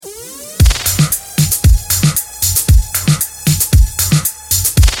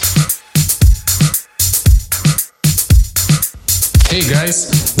Hey guys,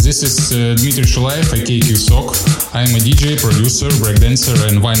 this is Dmitry Shulaev, aka Sok. I am a DJ, producer, breakdancer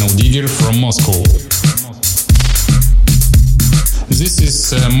and vinyl digger from Moscow. This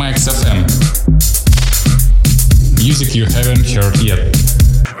is Mike's FM. Music you haven't heard yet.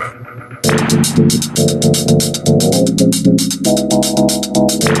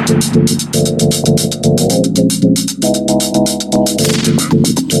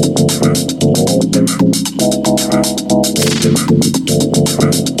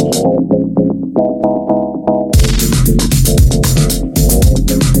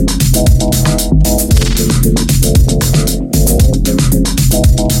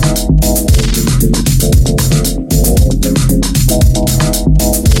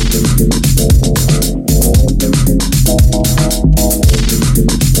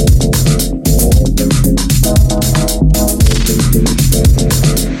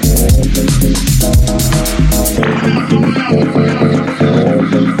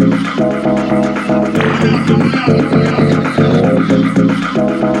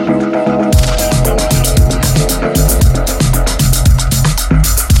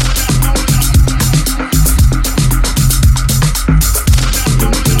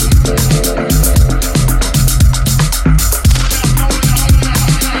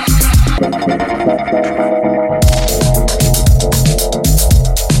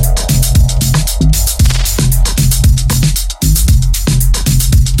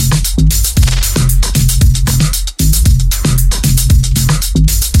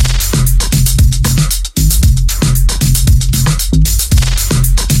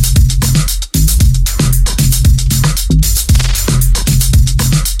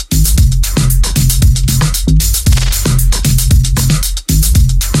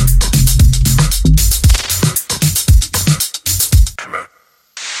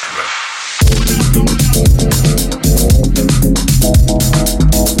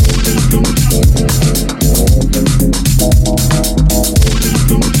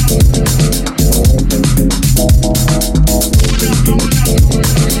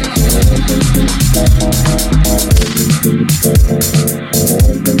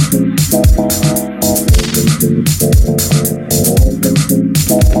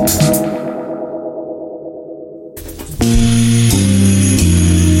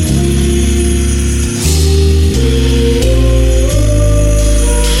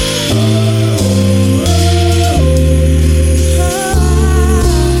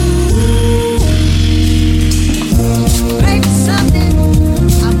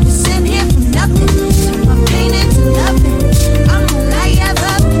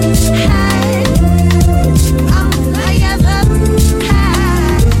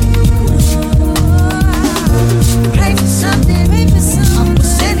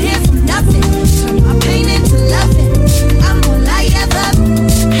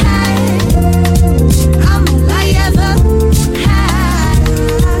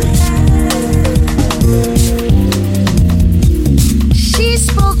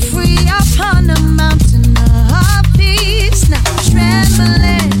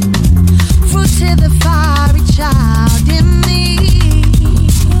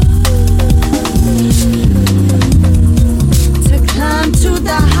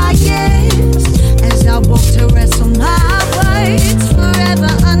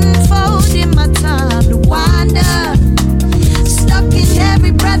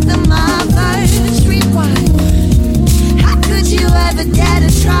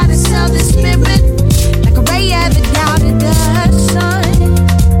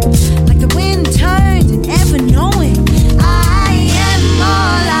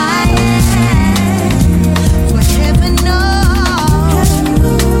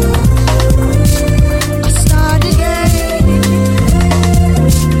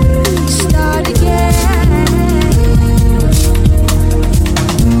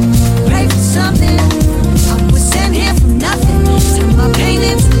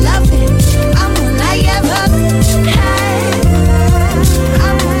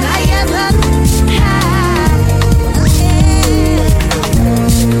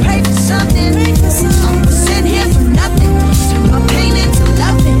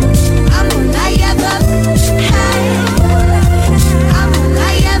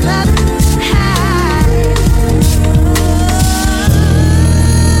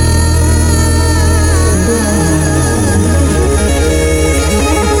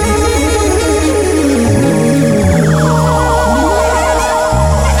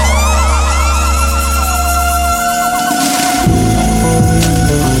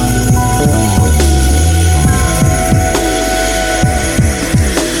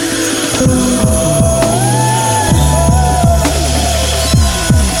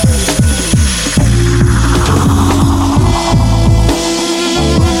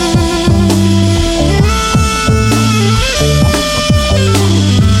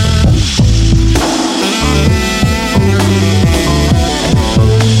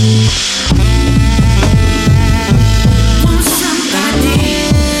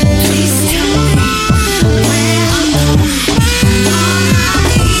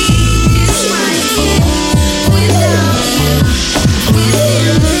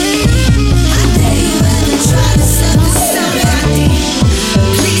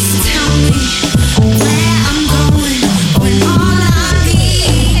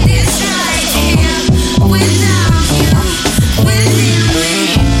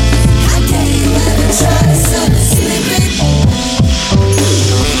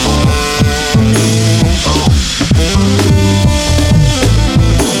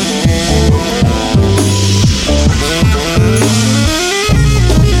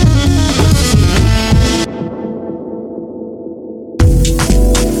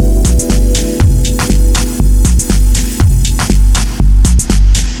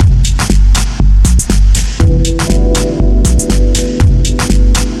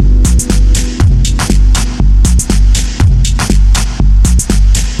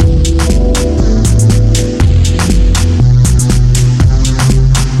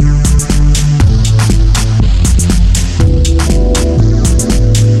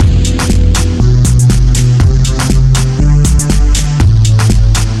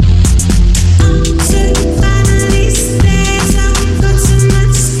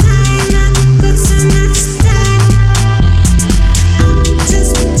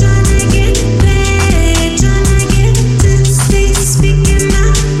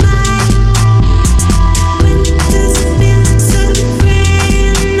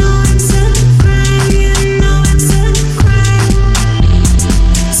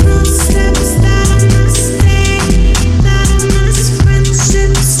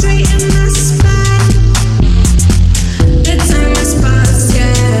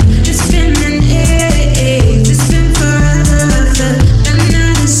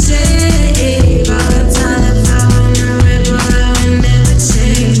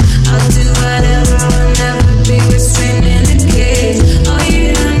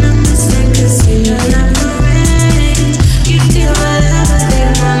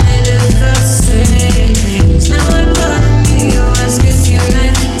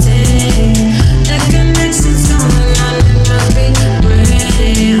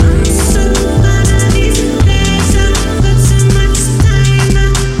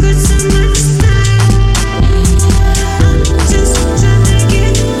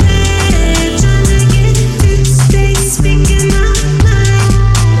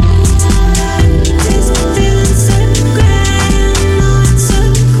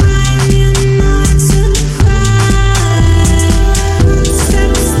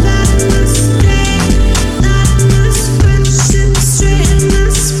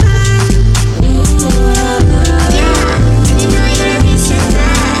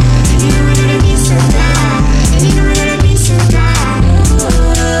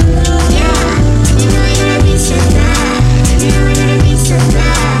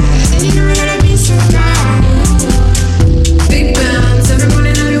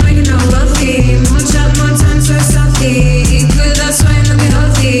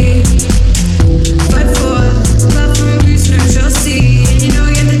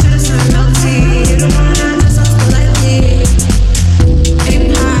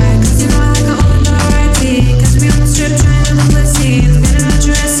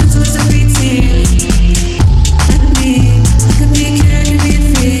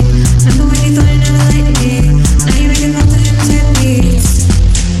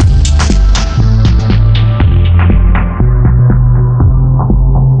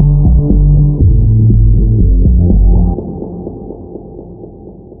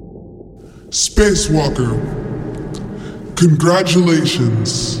 Spacewalker,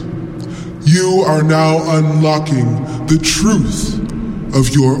 congratulations. You are now unlocking the truth of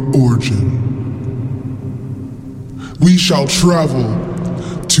your origin. We shall travel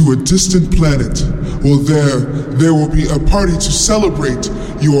to a distant planet. Well, there will be a party to celebrate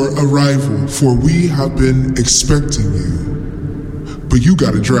your arrival, for we have been expecting you. But you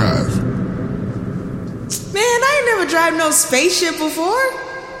gotta drive. Man, I ain't never drive no spaceship before.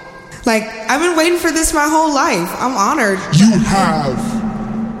 Like, I've been waiting for this my whole life. I'm honored. You have.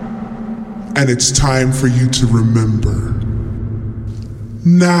 And it's time for you to remember.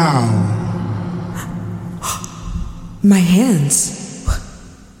 Now. My hands.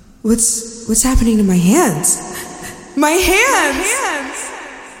 What's happening to my hands? My hands!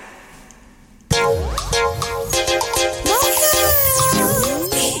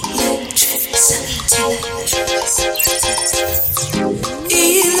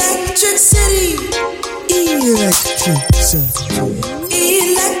 Electricity.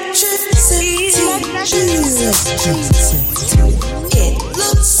 It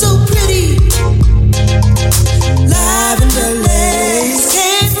looks so pretty. Lavender lace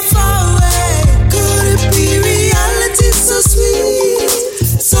came from far away. Could it be reality so sweet?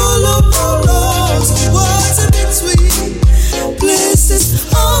 Solo polos and words in between. Places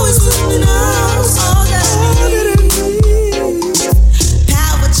always swimming out. All that I need.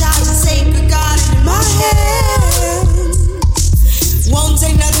 Power charges, sacred garden in my hand. Won't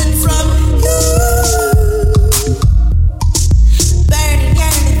take nothing from you. Burning,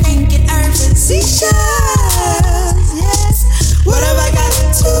 yearning, thinking herbs and seashells. Yes, what have I got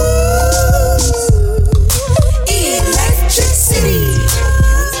to? Electricity.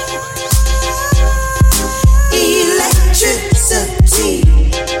 Electricity.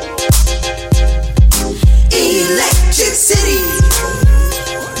 Electricity.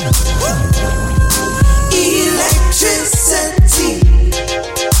 Electricity.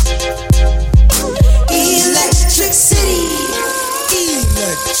 Electricity.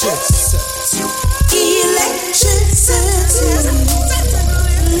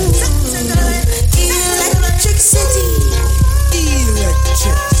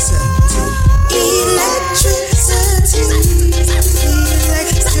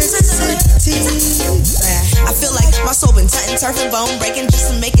 I feel like my soul been tutting, turfing, bone breaking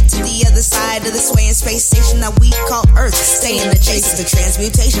just to make it to the other side of the swaying space station that we call Earth. Stay in the chase of the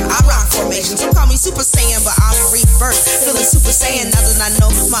transmutation. I rock formation. Some call me Super Saiyan, but I'm rebirth. Feeling Super Saiyan now that I know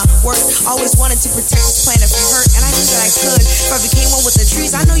my worth. Always wanted to protect this planet from hurt, and I knew that I could. If I became one with the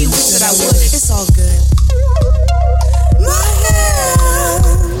trees, I know you wish that I would. It's all good. My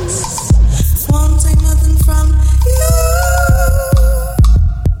hands won't take nothing from you.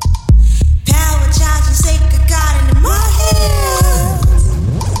 Power charging, sacred garden in my hands.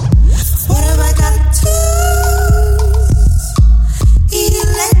 What have I got to?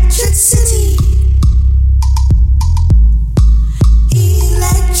 Electricity.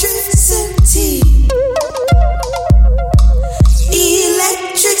 Electricity.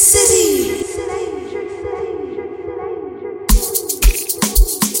 Electricity.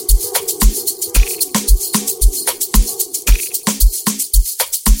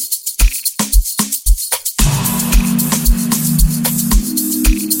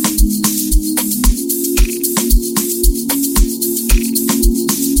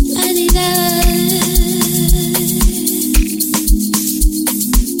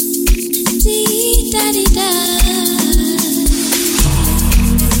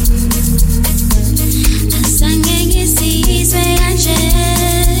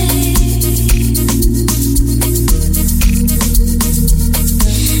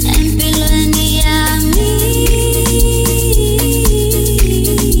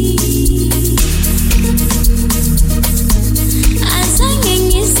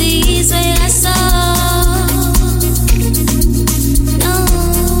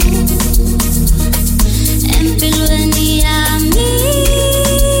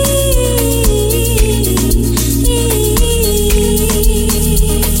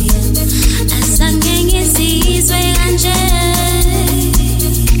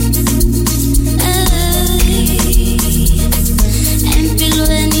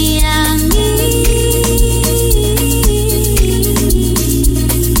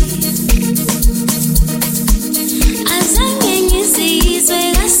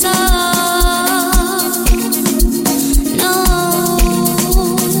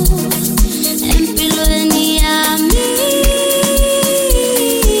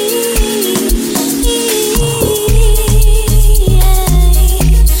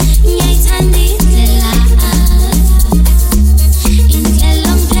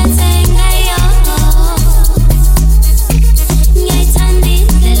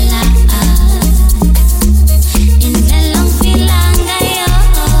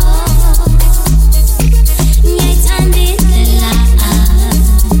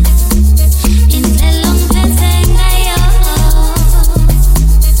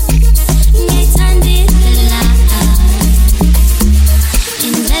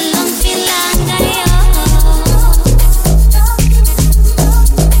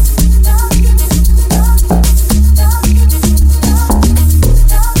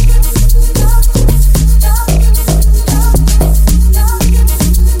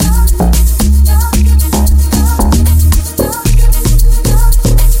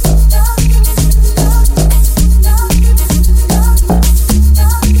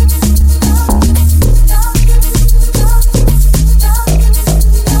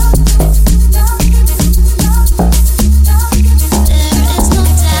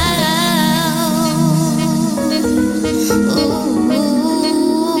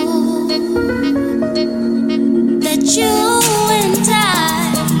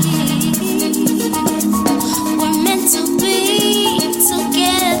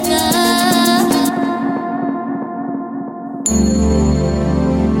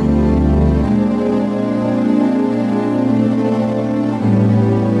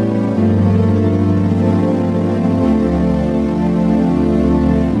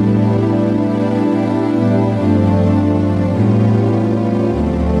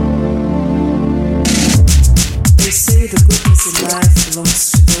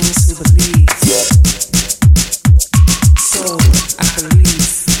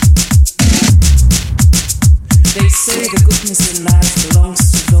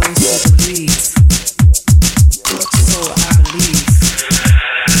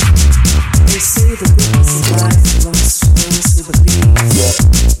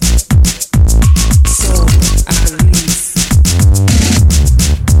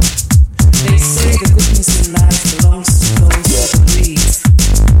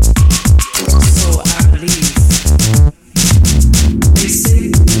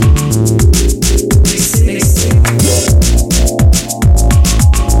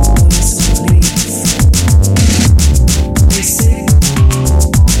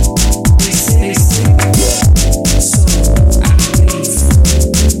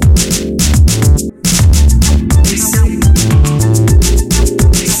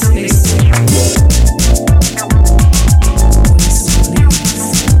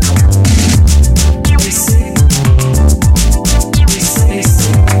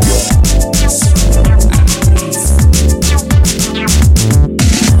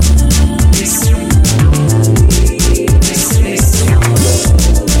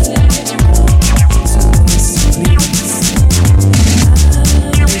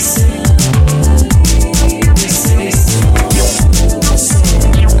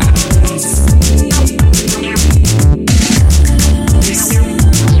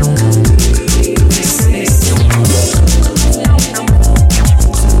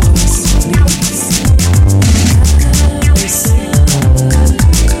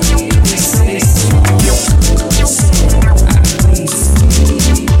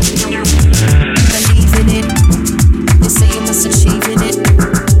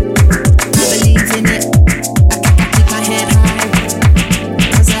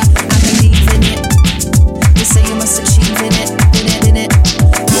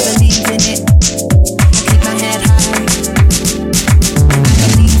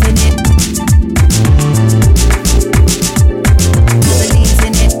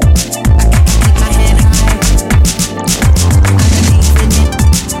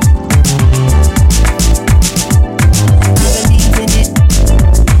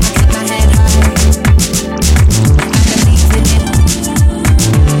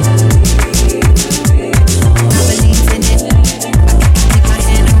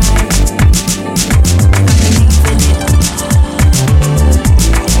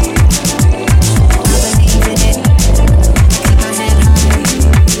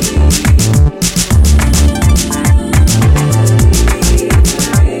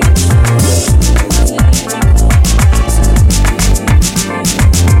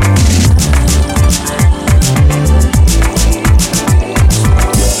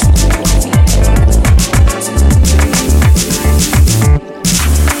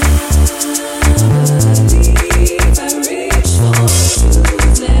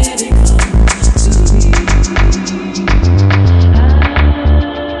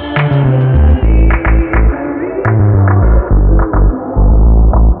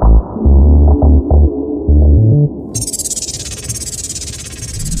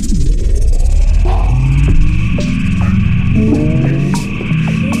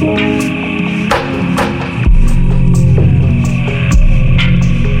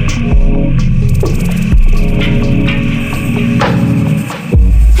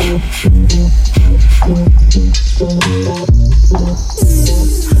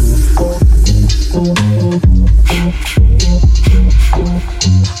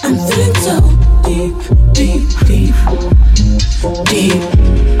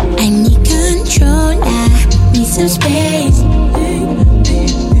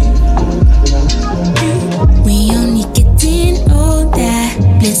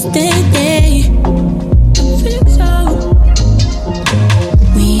 yesterday. I'm feeling so.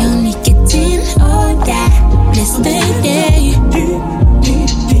 We only getting older. Yesterday.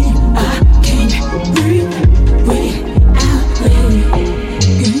 I can't breathe without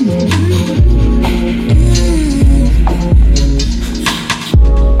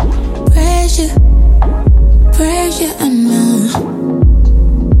Pressure, I know.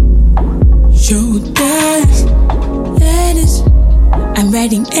 Shoulders, letters. I'm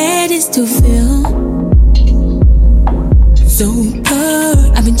writing letters to feel so good.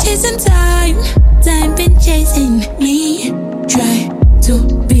 I've been chasing time been chasing me. Try to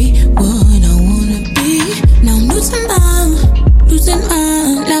be what I wanna be. Now I'm losing my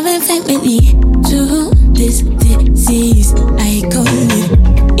love and family to this disease. I call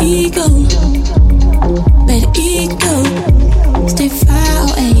it ego, but ego stay far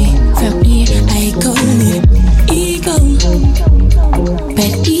away from me. I call it ego,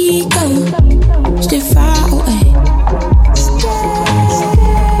 but ego stay far away.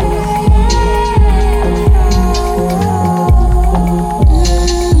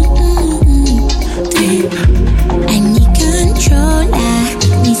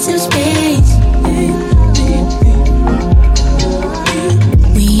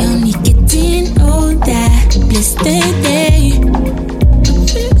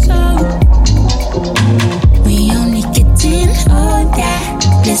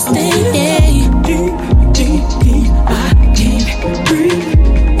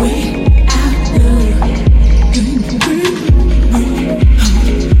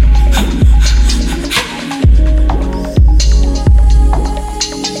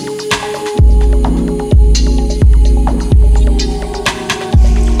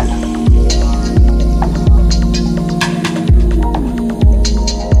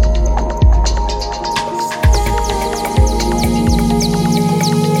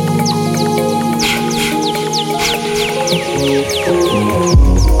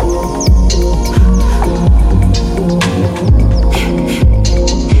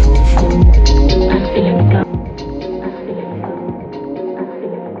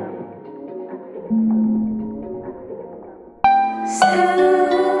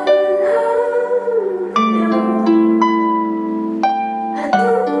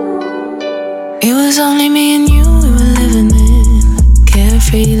 It was only me and you, we were living in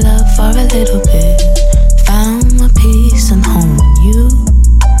carefree love for a little bit. Found my peace and home in you.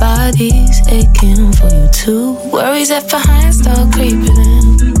 Bodies aching for you too. Worries left behind start creeping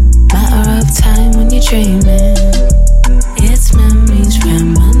in. Matter of time when you're dreaming. It's memories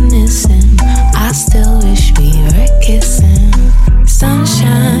reminiscing. I still wish we were kissing.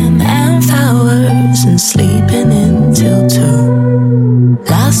 Sunshine and flowers and sleeping until 2.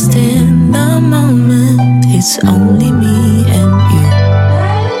 Lost in the moment, it's only me and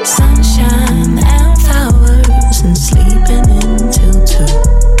you. Sunshine and flowers and sleeping until 2.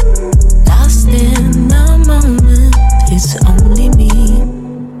 Lost in the moment, it's only me.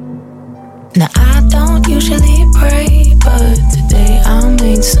 Now I don't usually pray, but today I'll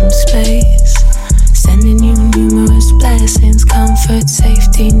make some space. Sending you numerous blessings, comfort,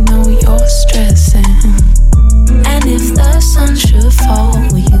 safety, know you're stressing. And if the sun should fall,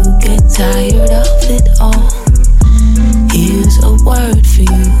 will you get tired of it all? Here's a word for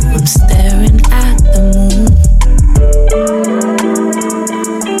you, I'm staring at the moon.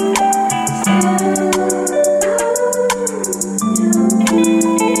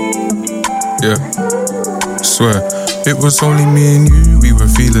 Yeah, swear, it was only me and you, we were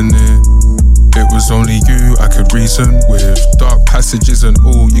feeling it. It was only you I could reason with. Dark passages and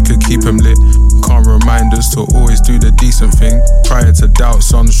all, you could keep them lit. Calm reminders to always do the decent thing. Prior to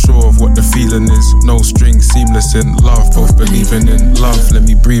doubts, unsure of what the feeling is. No strings, seamless in love, both believing in love. Let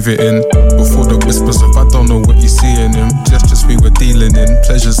me breathe it in. Before the whispers of I don't know what you see in him. Gestures we were dealing in,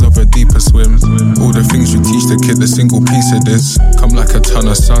 pleasures of a deeper swim. All the things you teach the kid, a single piece of this. Come like a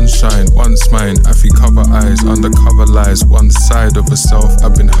ton of sunshine, once mine. I feel cover eyes, undercover lies. One side of herself,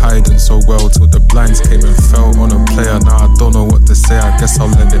 I've been hiding so well till the blinds came and fell on a player. Now I don't know what to say, I guess I'll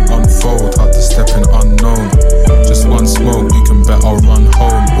let it unfold. Hard to step in unknown. Just one smoke, you can bet I'll run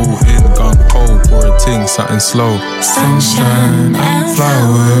home. All in, gun ho, pour a ting, something slow. Sunshine and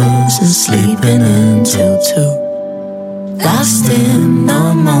flowers and sleeping until 2. Lost in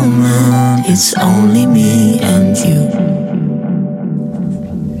the moment, it's only me and you.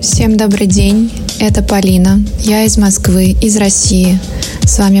 Всем добрый день, это Полина, я из Москвы, из России.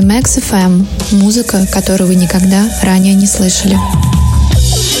 С вами Max FM, музыка, которую вы никогда ранее не слышали.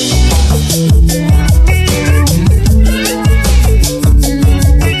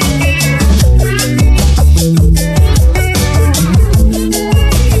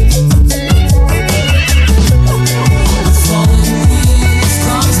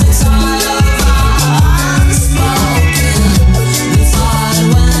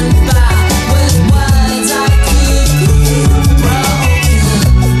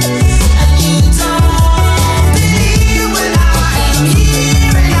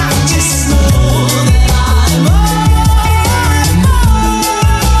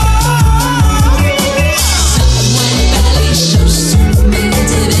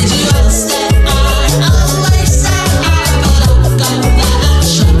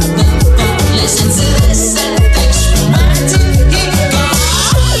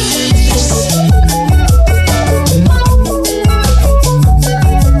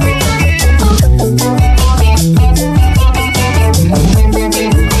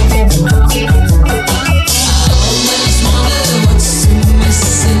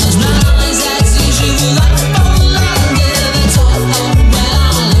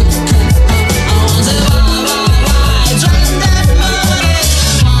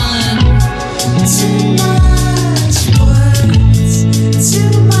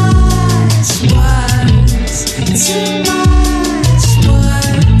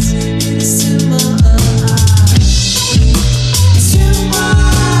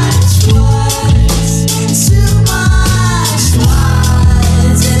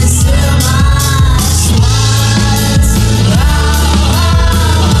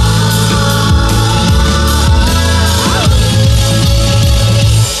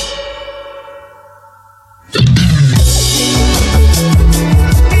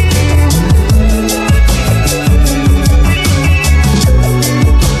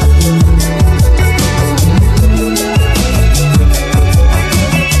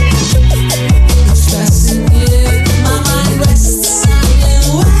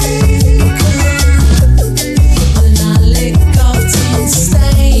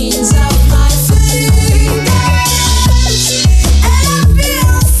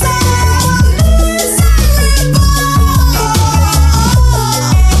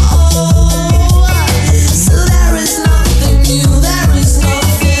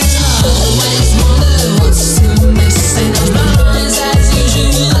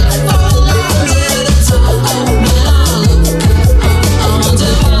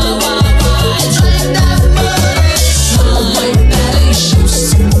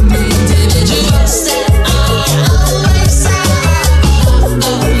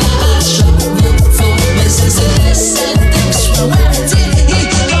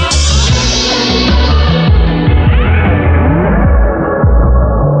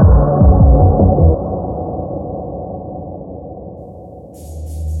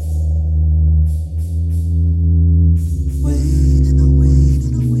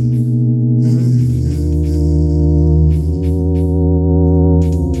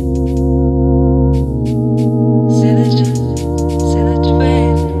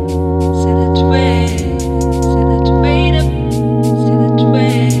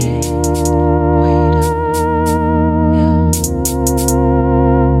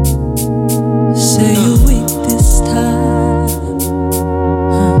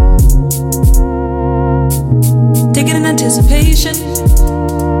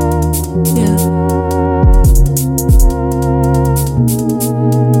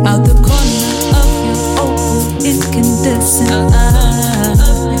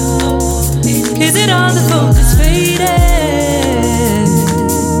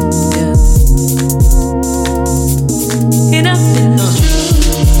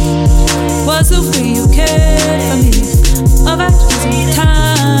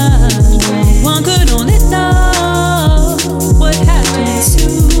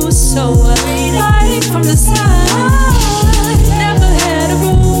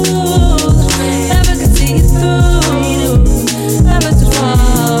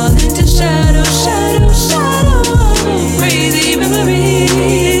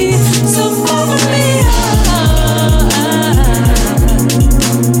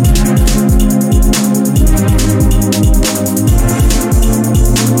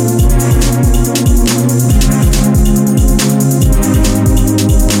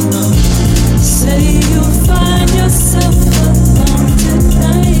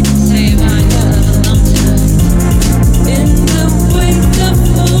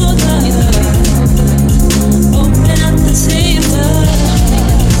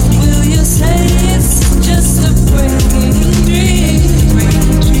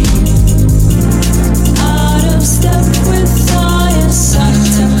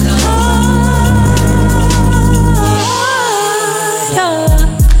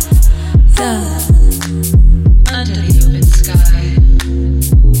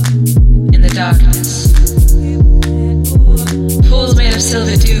 darkness. Pools made of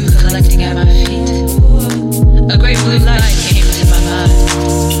silver dew collecting at my feet. A great blue light came to my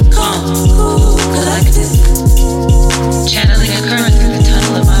mind. Calm, cool, collected. Channeling a current through the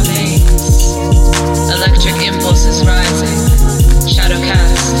tunnel of my veins. Electric impulses rising. Shadow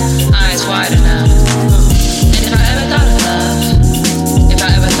cast, eyes wider now. And if I ever thought of love, if I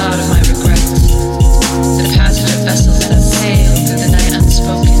ever thought of my regrets, the passage of vessels in a sail through the night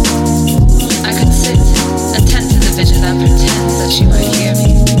unspoken, I could sit, attent to the vision that pretends that she might hear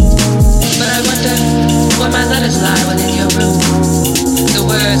me. But I wonder what my letters lie within your room, the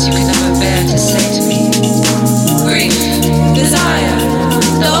words you could never bear to say to me. Grief, desire,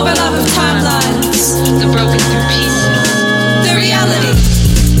 the overlap of timelines, the broken through pieces, the reality.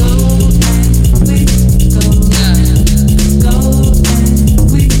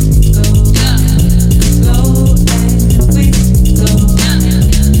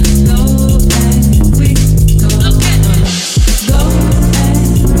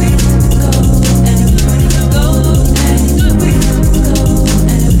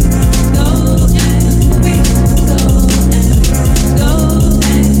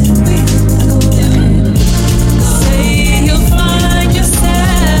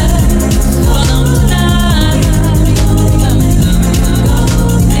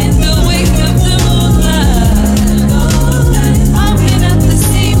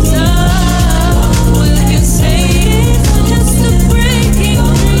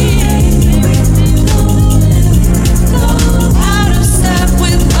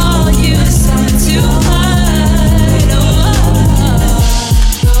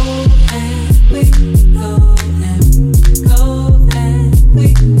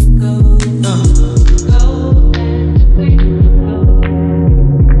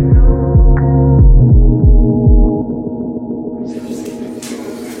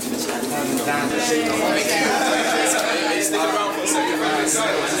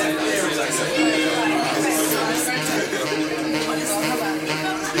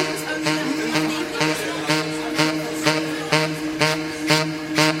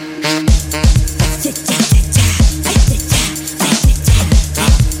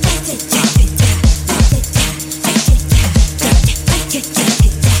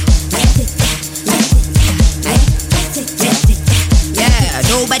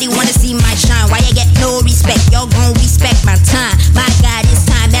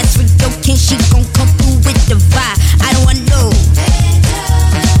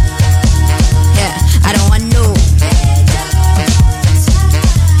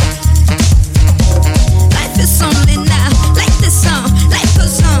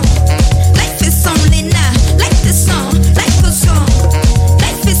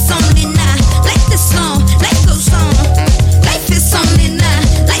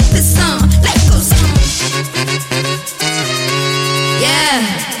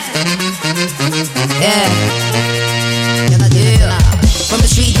 Yeah.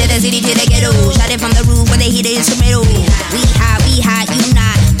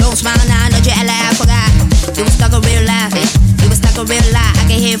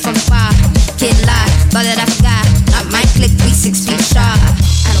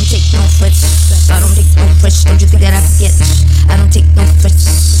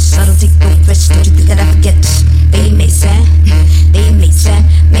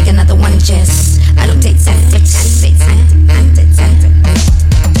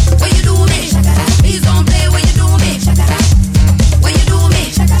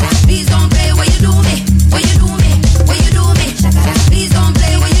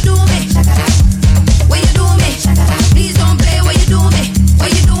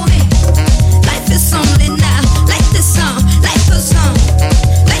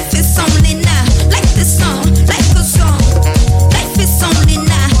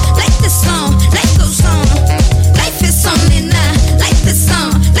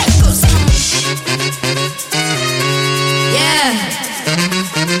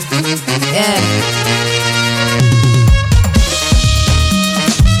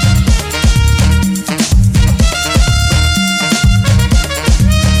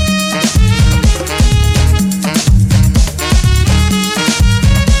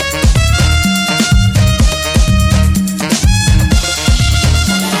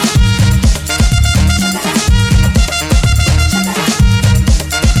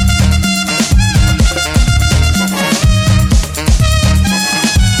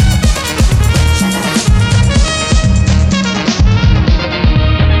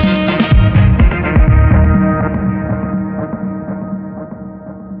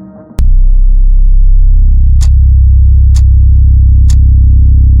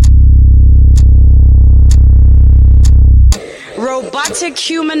 Robotic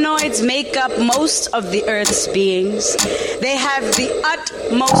humanoids make up most of the Earth's beings. They have the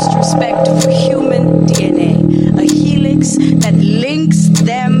utmost respect for human DNA, a helix that links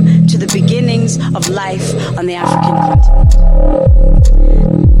them to the beginnings of life on the African continent.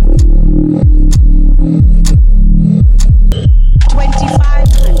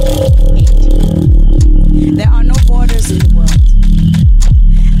 2580. There are no borders in the world.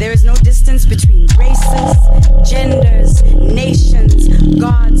 There is no distance between races, genders, nations,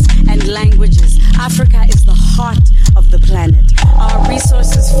 gods, and languages. Africa is the heart of the planet. Our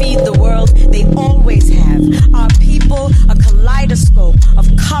resources feed the world. They always have. Our people, a kaleidoscope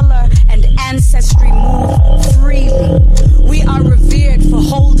of color and ancestry, move freely. We are revered for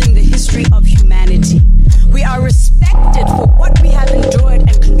holding the history of humanity. We are respected for what we have endured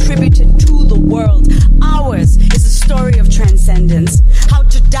and contributed to the world. Ours is a story of transcendence. How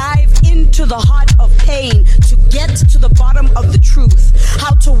to dive into the heart of pain to get to the bottom of the truth.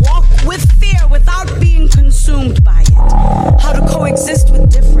 How to walk with fear without being consumed by it. How to coexist with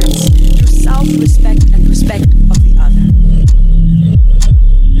difference through self-respect and respect of the other.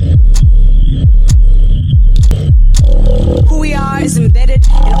 Who we are is embedded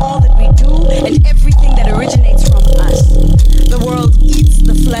in all that we do and everything that originates from us. The world eats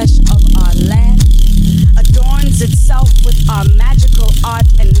the flesh of our land, adorns itself with our magical art,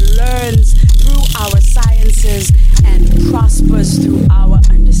 and learns through our sciences and prospers through our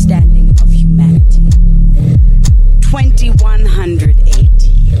understanding of humanity. 2180.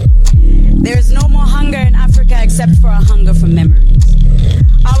 There is no more hunger in Africa except for a hunger for memories.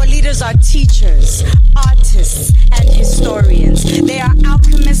 Our leaders are teachers, artists, and historians. They are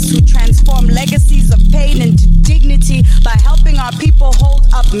alchemists who transform legacies of pain into dignity by helping our people hold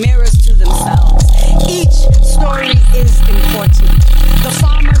up mirrors to themselves. Each story is important. The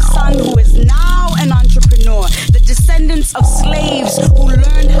farmer's son who is now an entrepreneur, the descendants of slaves who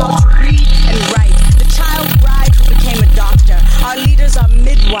learned how to read and write, the child bride who became a doctor. Our leaders are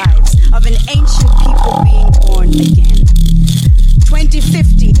midwives of an ancient people being born again.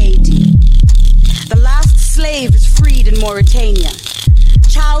 2050 AD. The last slave is freed in Mauritania.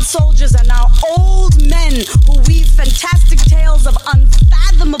 Child soldiers are now old men who weave fantastic tales of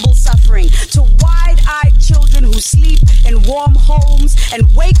unfathomable suffering to wide-eyed children who sleep in warm homes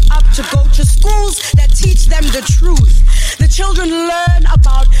and wake up to go to schools that teach them the truth. The children learn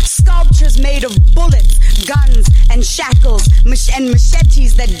about sculptures made of bullets, guns, and shackles, and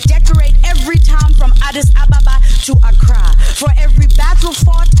machetes that decorate every town from Addis Ababa to Accra. For every battle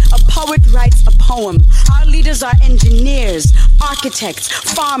fought, a poet writes a poem. Our leaders are engineers, architects,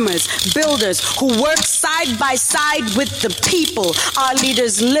 farmers, builders who work side by side with the people. Our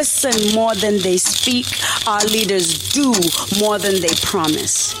leaders listen more than they speak. Our leaders do more than they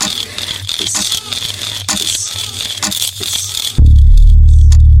promise.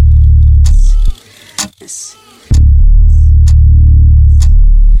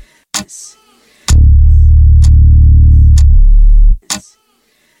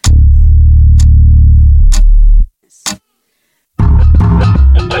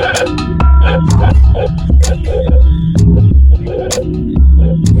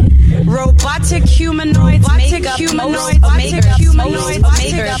 Robotic humanoids make up humanoids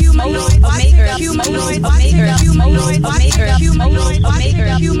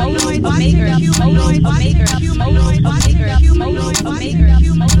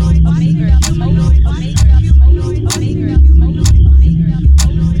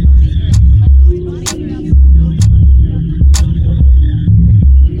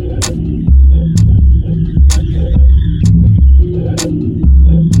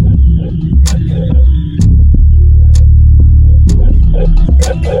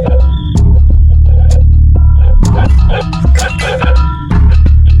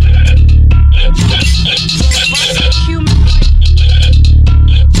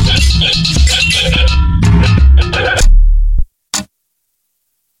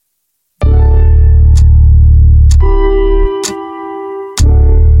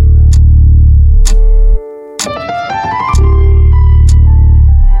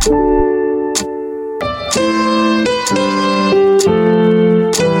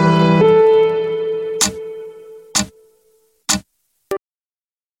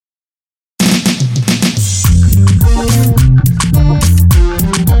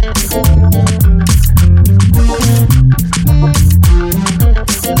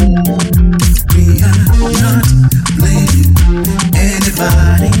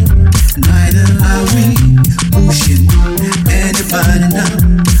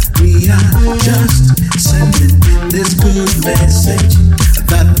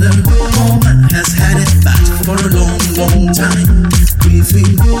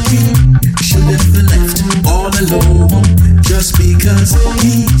because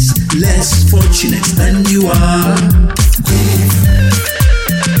he's less fortunate than you are. Give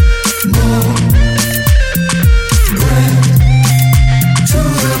more bread to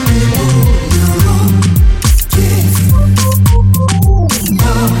the people you wrong. Give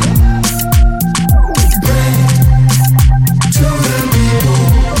more bread to the people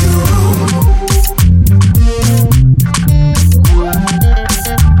you wrong.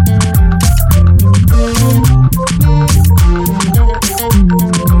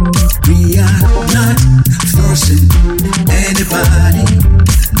 We are not forcing anybody,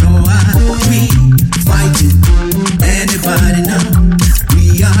 no are we fighting anybody, no.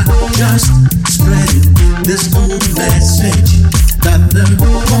 We are just spreading this old message that the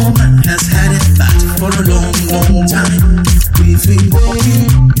woman has had it bad for a long, long time. We feel he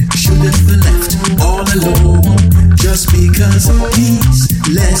shouldn't be left all alone just because he's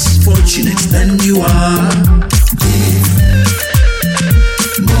less fortunate than you are. Give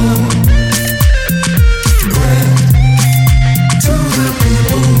more bread to the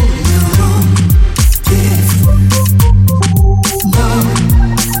people you wrong. Give more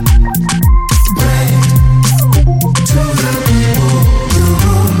bread to the people you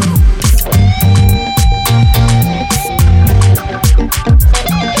wrong.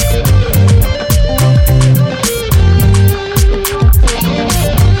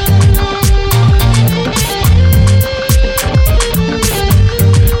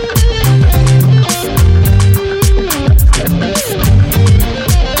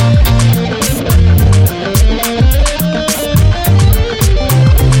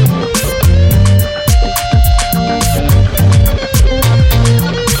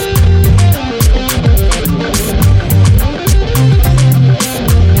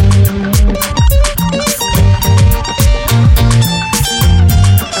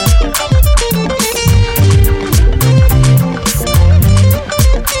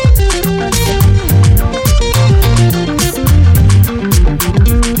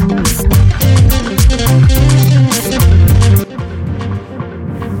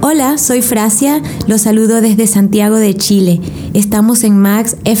 Hola, soy Frasia, los saludo desde Santiago de Chile. Estamos en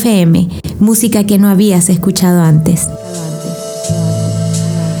Max FM, música que no habías escuchado antes.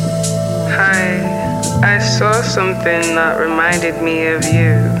 Hi, I saw something that reminded me of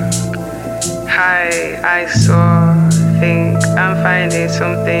you. Hi, I think I'm finding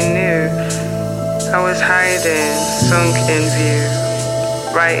something new. I was hiding, sunk in view,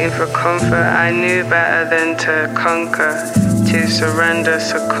 writing for comfort. I knew better than to conquer. To surrender,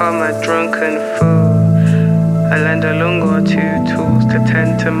 succumb a drunken fool. I lend a lung or two tools to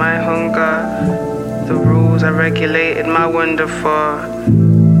tend to my hunger. The rules I regulated my wonder for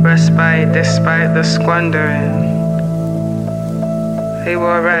respite despite the squandering. Are you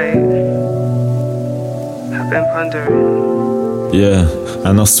alright? I've been pondering. Yeah,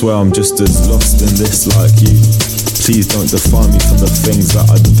 and I swear I'm just as lost in this like you. Please don't define me from the things that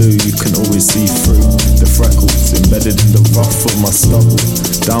I do. You can always see through the freckles embedded in the rough of my stubble.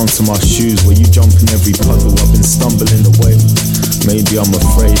 Down to my shoes where you jump in every puddle. I've been stumbling away. Maybe I'm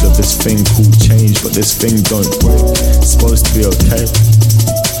afraid of this thing called change, but this thing don't break. It's supposed to be okay.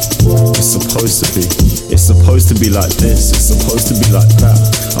 It's supposed to be. It's supposed to be like this. It's supposed to be like that.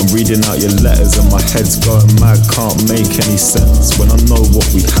 I'm reading out your letters and my head's going mad. Can't make any sense when I know what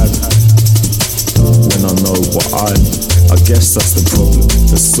we had. When I know what I guess that's the problem.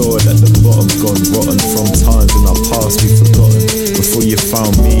 The soil at the bottom gone rotten from times in our past we forgotten. Before you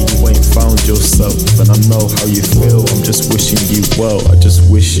found me, you ain't found yourself. And I know how you feel, I'm just wishing you well. I just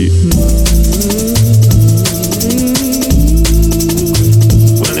wish you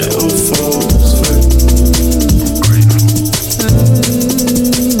when it all falls through.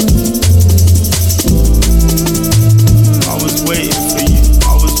 I was waiting for you,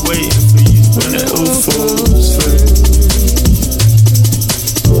 I was waiting for you when it all falls through.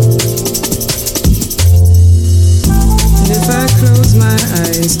 If I close my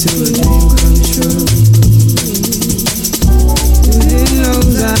eyes to a dream come true, within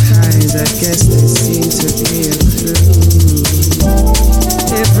those eyes, I guess they seem to be a clue.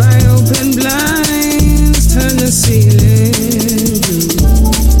 If I open blinds, turn the ceiling blue.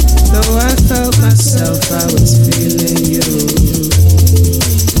 Though I felt myself, I was feeling you.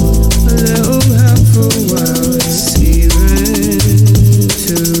 A little helpful world is even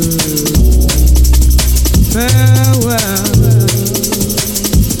too. Farewell.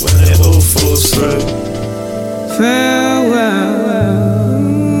 When it all falls through. Farewell.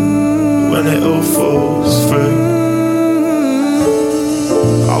 When it all falls through.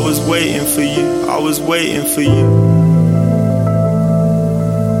 I was waiting for you, I was waiting for you.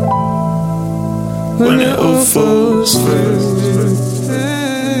 When it all falls through.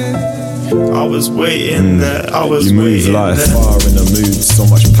 I was waiting there, I was you move like fire in a mood, so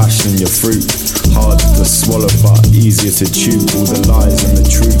much passion in your fruit. Hard to swallow but easier to chew. All the lies and the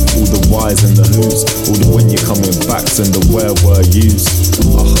truth, all the whys and the who's, all the when you're coming backs and the where were used.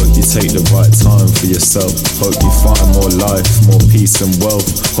 I hope you take the right time for yourself. Hope you find more life, more peace and wealth.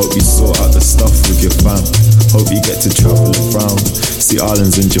 Hope you sort out the stuff with your fam. Hope you get to travel around, see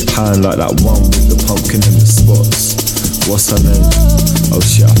islands in Japan like that one with the pumpkin and the spots. What's her name? Oh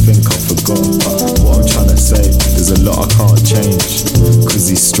shit, I think I forgot. What I'm trying to say, there's a lot I can't change, cause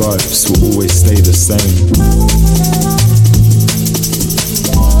these stripes will always stay the same.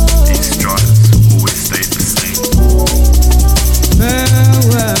 These stripes will always stay the same.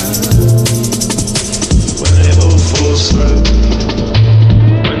 When they all fall slow.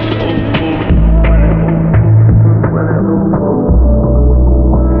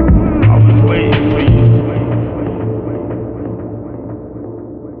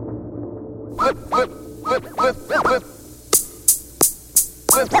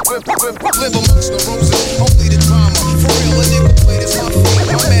 Live amongst the roses, only the drama. For real, a nigga played is my fault.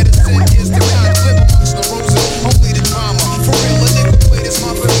 My medicine is the kind. Live amongst the roses, only the drama. For real, a nigga played is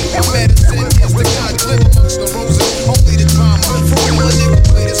my fault. My medicine is the kind. Live amongst the roses, only the drama. For real, a nigga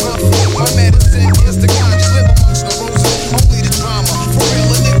played is my fault. My medicine is the kind. Live amongst the roses, only the drama. For real,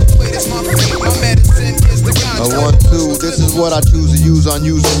 a nigga played is my fault. My medicine is the kind. 1, 2, this is what I choose to use on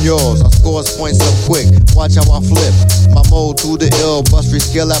using yours. I score points up quick, watch how I flip. My mode to the ill, bust free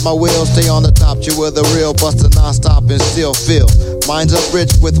skill at my will. Stay on the top, you were the real buster non-stop and still feel. Minds up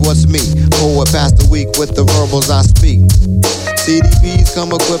rich with what's me. Forward past the week with the verbals I speak. CDPs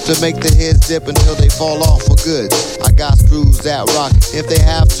come equipped to make the heads dip until they fall off for good. I got screws that rock if they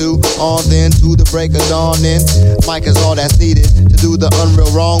have to. On then to the break of dawn in. Mic is all that's needed to do the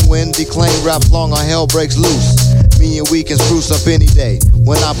unreal wrong when declaim raps long or hell breaks loose. Me and we can spruce up any day.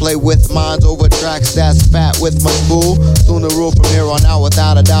 When I play with minds over tracks that's fat with my spool. Soon to rule from here on out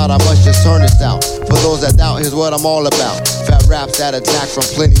without a doubt. I must just turn this out. For those that doubt, here's what I'm all about. Fat raps that attack from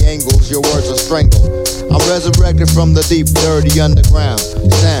plenty angles. Your words are strangled. I'm resurrected from the deep, dirty underground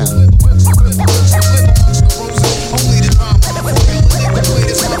sound.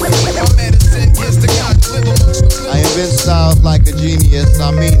 I invent styles like a genius,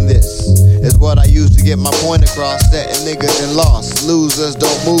 I mean this is what I use to get my point across. Setting niggas in loss. Losers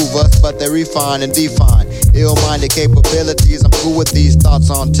don't move us, but they refine and define ill-minded capabilities. I'm cool with these thoughts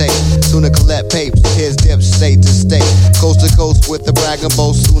on tape. Sooner collect papes, here's dips state to state. Coast to coast with the brag and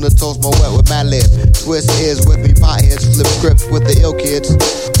boast. Sooner toast my wet with my lip. Twist ears with me, potheads. Flip scripts with the ill kids.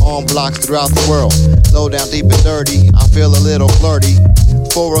 On blocks throughout the world. Low down deep and dirty, I feel a little flirty.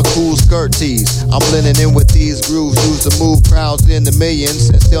 For a cool skirt tease, I'm blending in with these grooves used to move crowds in the millions,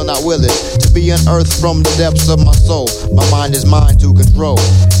 and still not willing to be unearthed from the depths of my soul. My mind is mine to control.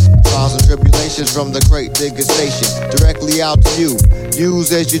 Trials and tribulations from the crate digger station, directly out to you.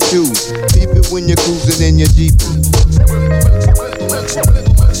 Use as you choose. Beep it when you're cruising in your Jeep.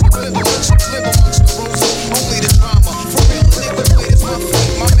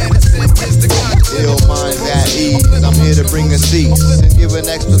 Ill minds at ease. I'm here to bring a cease and give an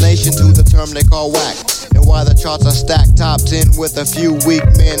explanation to the term they call whack. And why the charts are stacked top 10 with a few weak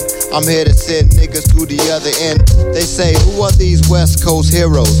men. I'm here to send niggas to the other end. They say, who are these West Coast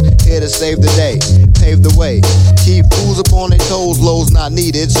heroes? Here to save the day, pave the way. Keep fools upon their toes, lows not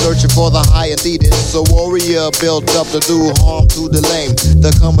needed. Searching for the high and needed. So warrior built up to do harm to the lame.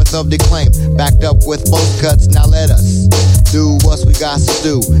 The cometh of declaim, backed up with both cuts. Now let us do what we got to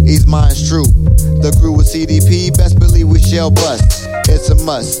do. Ease minds true. The crew with CDP, best believe we shall bust. It's a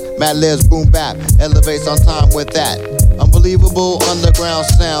must. Mad Libs boom bap, elevates on time with that. Unbelievable underground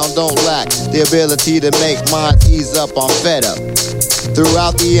sound don't lack the ability to make minds ease up on fed up.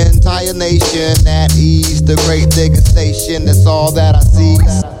 Throughout the entire nation, at ease, the great digger station, that's all that I see.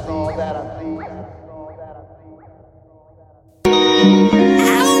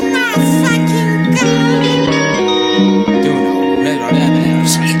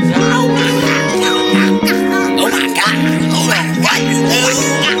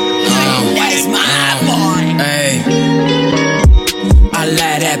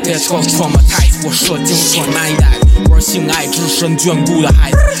别戳戳嘛太子，我射精说那一代我是性爱之神眷顾的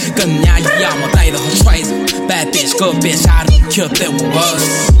孩子，跟你丫一样我带的和揣子 Bad bitch 个别杀的 kill the boss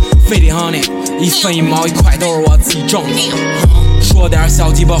费力 honey 一分一毛一块都是我自己挣的，说点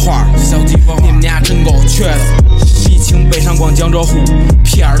小鸡巴话，你们俩真够缺的，西青北上广江浙沪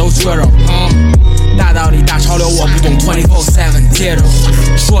屁眼都缺着，大道理大潮流我不懂 24/7 接着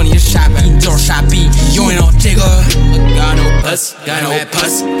说你傻逼你就是傻逼，永远有这个 Got no puss, got no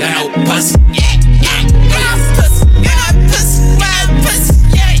puss, got no puss, yeah, yeah, got no puss, got no puss, got no puss,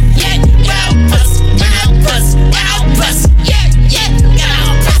 yeah, yeah, got no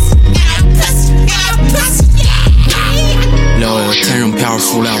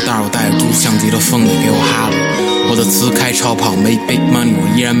的词开超跑，没 big money， 我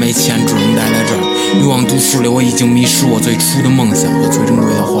依然没钱，只能待在这儿。欲望都市里，我已经迷失我最初的梦想和最珍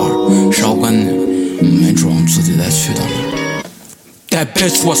贵的画儿。韶关去了，没指望自己再去到那儿。That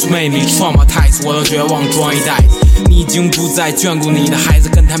bitch was made me traumatized， 我的绝望装一袋子。你已经不再眷顾你的孩子，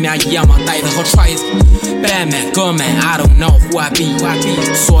跟他们俩一样吗？呆子和揣子。Bad man， 哥们 ，I don't know who I be。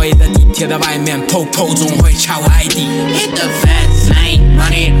所以在地铁的外面 ，PO 总会查我 ID。Hit the fast lane，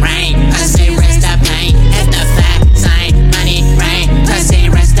 money rain，I say rest the pain。Hit the fast lane，money rain，I say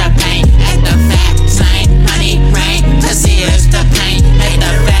rest the pain。Hit the fast lane，money rain，I say rest the pain。Hit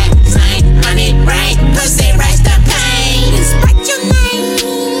the fast lane，money rain，I say rest the pain。Despite your name，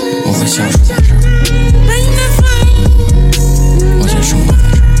 我会消失在这儿。我想生活在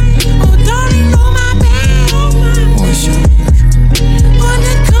这儿。我会消失在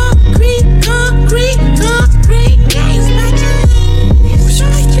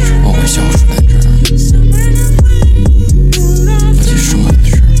这儿。我会消失在这儿。我去生活在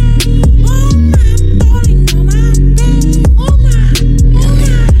这儿。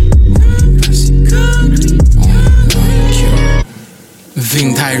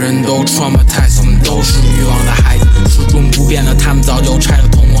病态人都 traumatized， 我们都是欲望的孩子，始终不变的他们早就拆了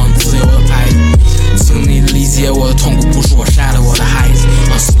通往自由的牌子。请你理解我的痛苦，不是我杀了我的孩子。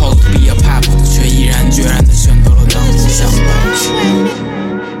I'm supposed to be a papa， 却毅然决然地选择了当不相白痴。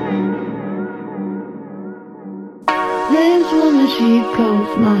This woman, she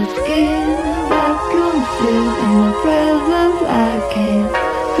coats my skin, vacuum sealed in her presence. I can't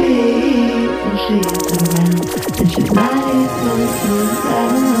breathe when she's around, and she's not even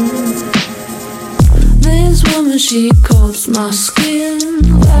around. This woman, she coats my skin,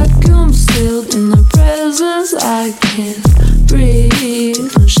 vacuum sealed in her presence. I can't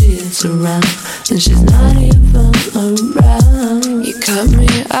breathe when she's around, and she's not even around. You cut me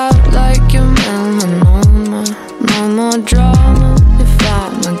out like your melanoma. No more drama if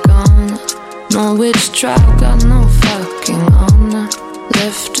I'm gonna know which track, got no fucking honor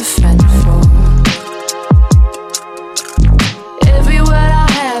left to fend for. Every word I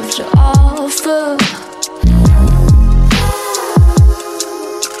have to offer,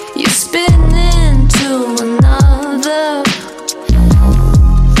 you spin into another.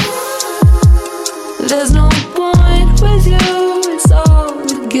 There's no point with you, it's all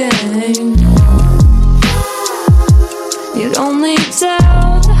a game. You'd only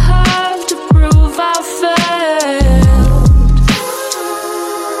tell the heart to prove I failed.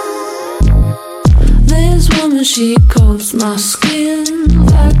 This woman, she coats my skin,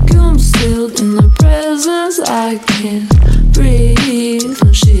 vacuum sealed in her presence. I can't breathe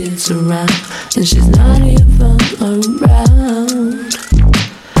when she's around, and she's not even around.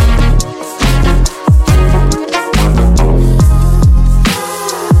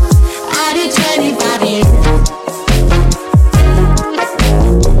 I did 25 years.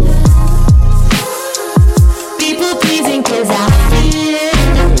 Cause I feel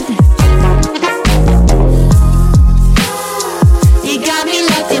you got me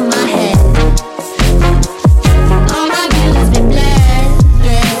locked in my head. All my guilt has been bled.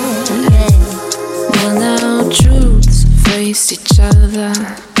 Well, now truths face each other.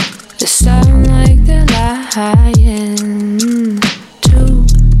 They sound like they're lying to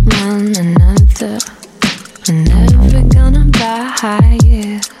one another. We're never gonna buy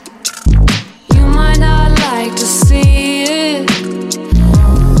it. You might not like to see it,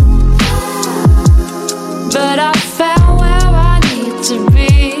 but I found where I need to be,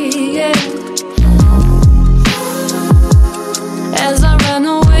 yeah. As I run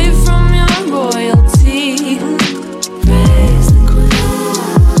away from your royalty, praise the queen.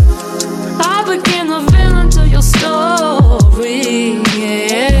 I became the villain to your story,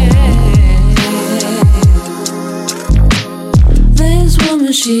 yeah. This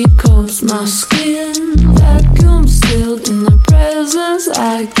woman, she coats my skin, vacuum sealed in her presence.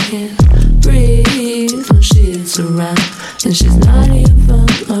 I can't breathe when she's around, and she's not even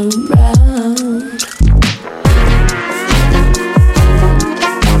around.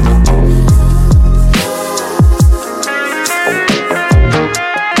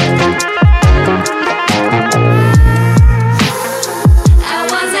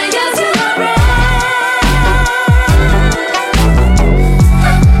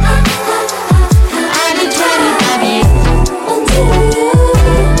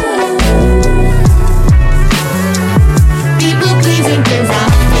 People pleasing 'cause I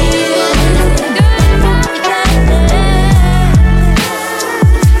feel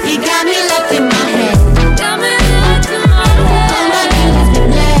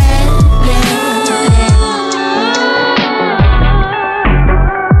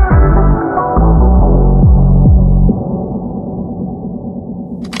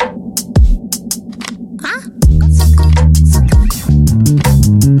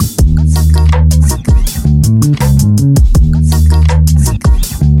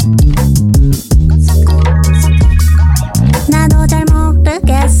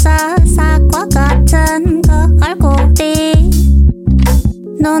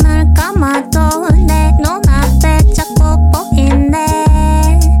눈을 감아도 내 눈앞에 자꾸 보이네.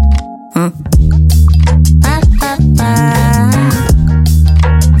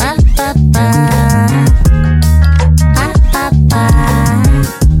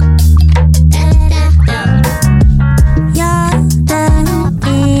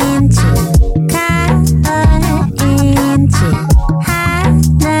 여름인지 가을인지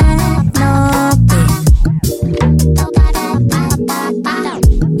하늘 높이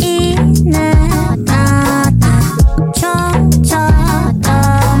이는 나다 좀처럼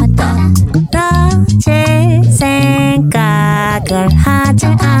떨어질 생각을 하지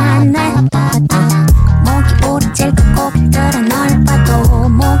않네. 목이 오르질 그 고개들은 널 봐도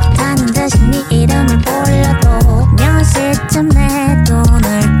목이 타는 듯이 네 이름을 불러도 몇 시쯤 내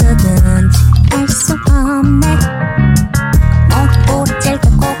눈을 뜨든지 알 수 없네. 목이 오르질 그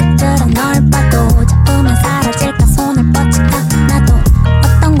고개들은 널 봐도 잡으면 사라질까 손을 뻗칠까 나도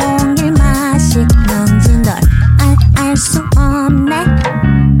어떤 공길 마시는지 널 알 수 없네.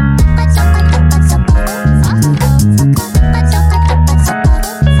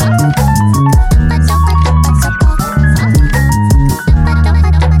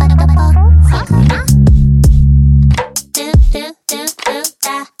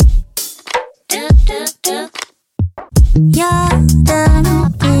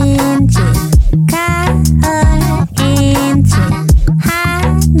 여름인지 가을인지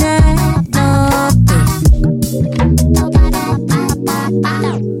하늘 높이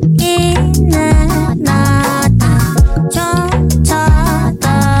이는 나다 좀처럼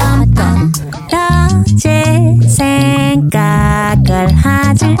떨어질 생각을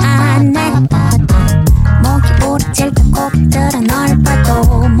하지 않네. 목이 오르질 그 고개들은 널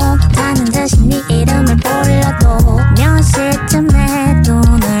봐도 목이 타는 듯이 네 이름을 불러도 몇 시쯤 내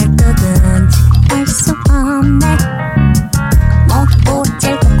눈을 뜨든지 알 수 없네. 목이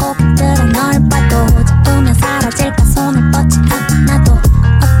오르질 그 고개들은 널 봐도 잡으면 사라질까 손을 뻗칠까 나도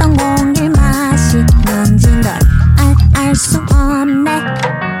어떤 공길 마시는지 널 알 수 없네.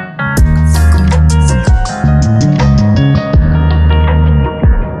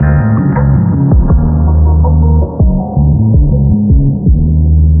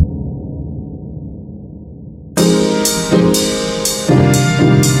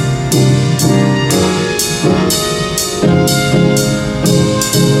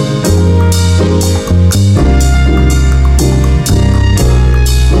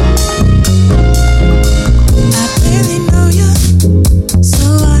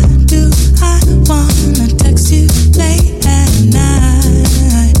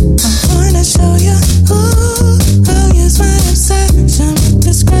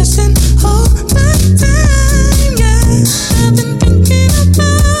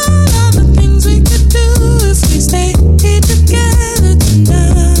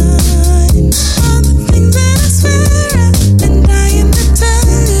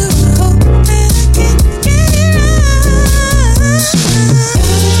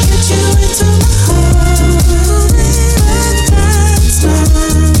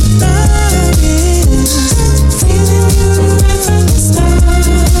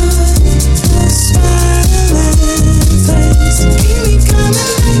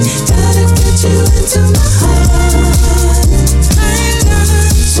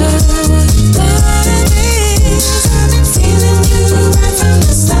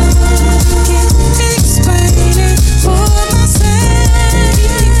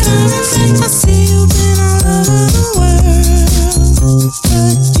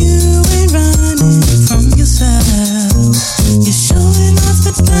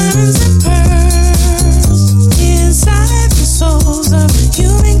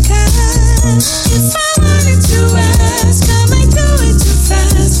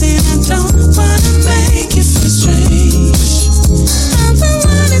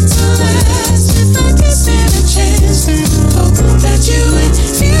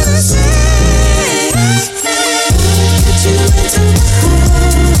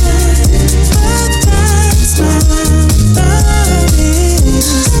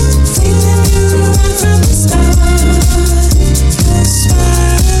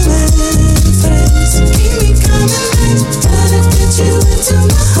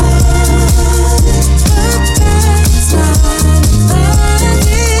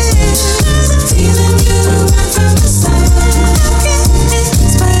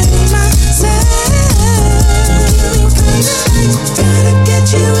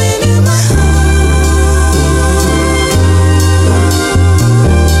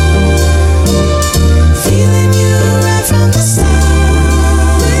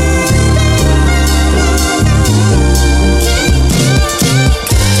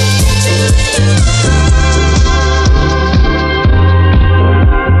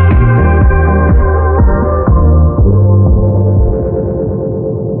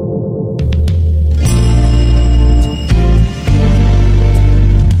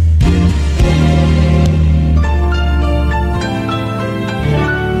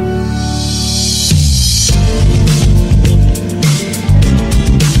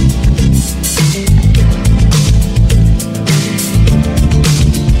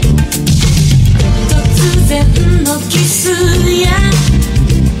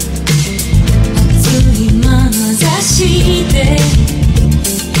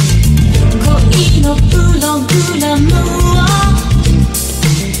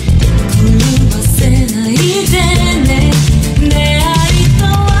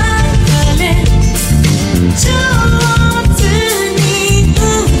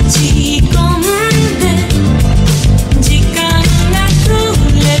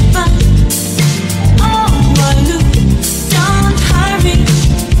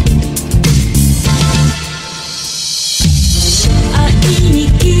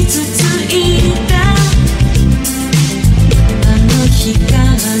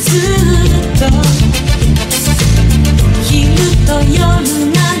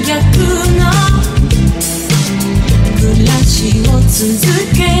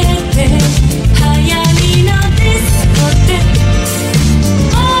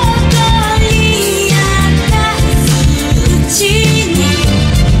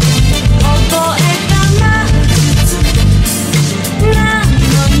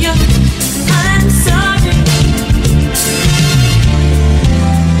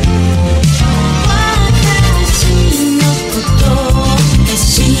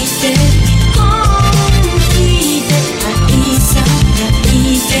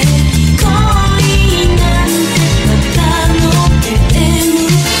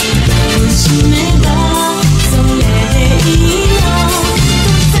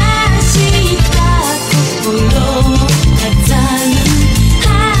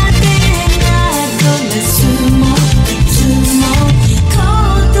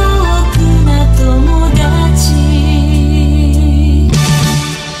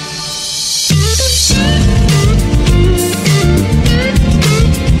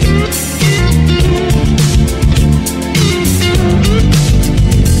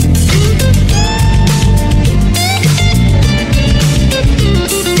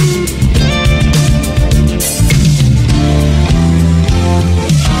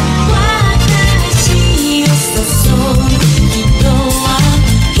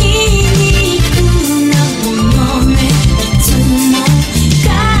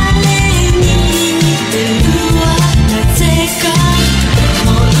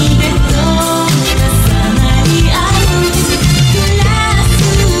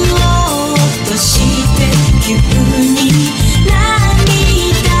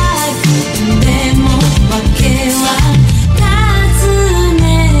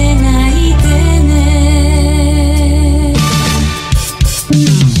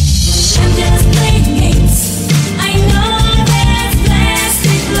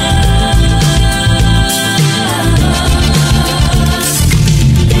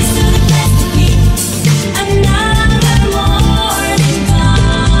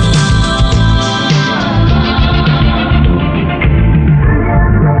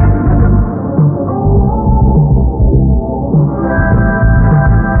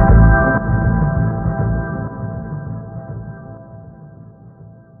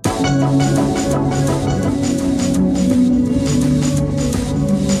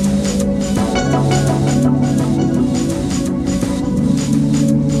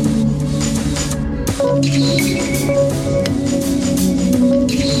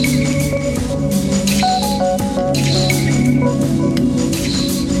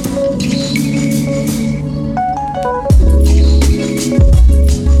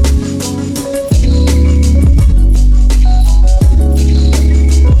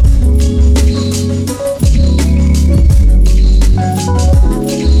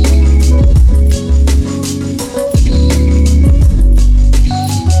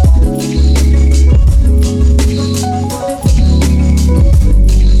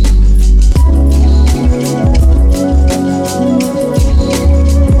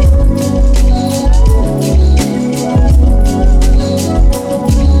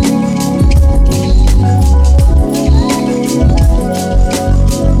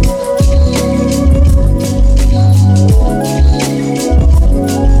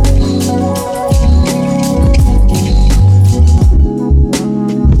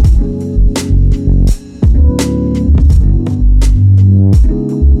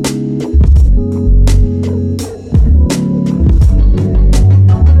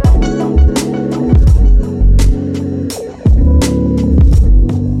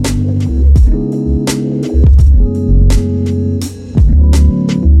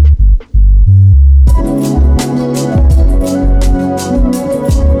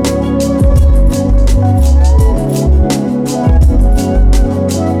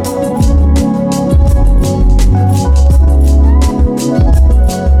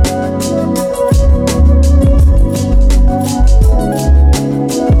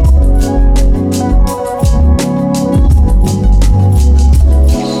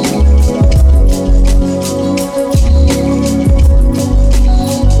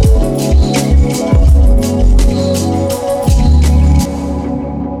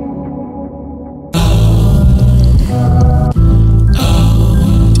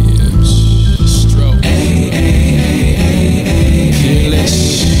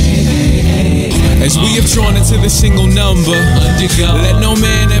 As we have drawn into the single number, let no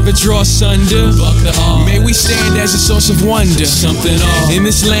man ever draw asunder. May we stand as a source of wonder. In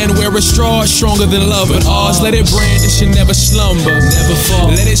this land where a straw is stronger than love, but ours, let it brandish and never slumber.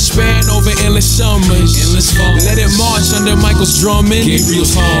 Let it span over endless summers. Let it march under Michael's drumming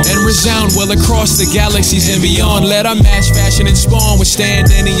and resound well across the galaxies and beyond. Let our match, fashion, and spawn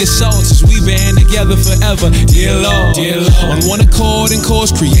withstand any assaults as we band together forever. Dear Lord, on one accord and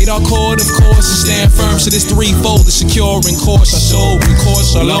course, create our chord of course and stand firm to this threefold, the secure and course our soul, and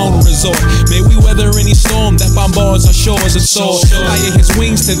course our lone resort. May we weather any storm that bombards our shores and soar higher his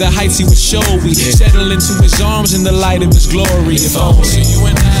wings to the heights he would show. We settle into his arms in the light of his glory. If only you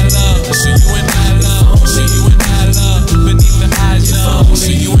and I love, so you and I love, so you and I love beneath the eyes of,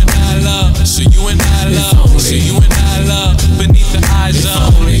 so you and I love, so you and I love, so you and I love beneath the eyes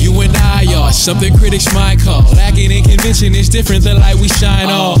of. You and I are something critics might call lacking in convention. Is different the light we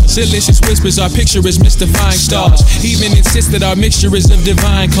shine on. Delicious whispers, our picture is mystifying stars. Even insist that our mixture is of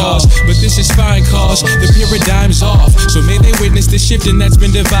divine cause. But this is fine cause, the paradigm's off. So may they witness the shifting that's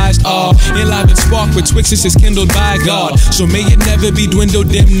been devised. All in live and spark betwixt us is kindled by God. So may it never be dwindled,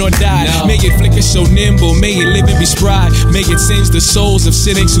 dim, nor die. May it flicker so nimble, may it live and be spry. May it singe the souls of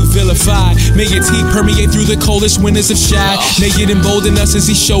cynics who vilify. May its heat permeate through the coldest winters of shy. May it embolden us as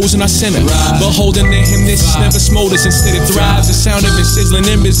he shows in our center. Beholding to him this never smolders, instead it thrives. The sound of his sizzling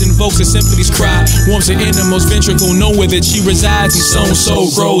embers invokes a symphony's cry. Warms the innermost ventricle, nowhere that she resides. And sown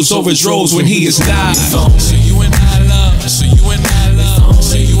soul grows over droves when he is died. So you and I love, so you and I love,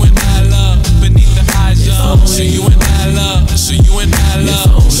 so you and I love beneath the eyes of, so you and I love, so you and I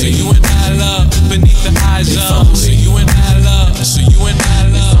love, so you and I love beneath the eyes of, so you and I love, so you and I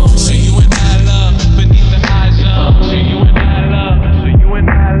love, so you and I love beneath the eyes of, so you and I love, so you and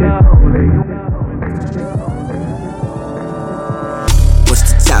I love. What's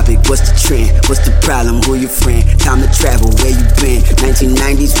the topic? What's the trend? What's the problem? Who your friend? Time to travel, where you been?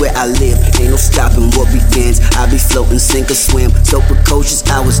 1990s where I live, ain't no stopping what begins. I be floating, sink or swim, so precocious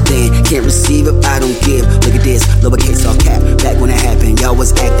I was then. Can't receive if I don't give. Look at this, lowercase all cap. Back when it happened, y'all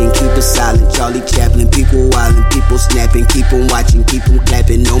was acting, keep it silent. Charlie Chaplin, people wildin', people snapping, keep on watching, keep on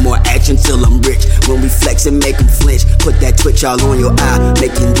clapping. No more action till I'm rich. When we flex and make them flinch, put that twitch all on your eye,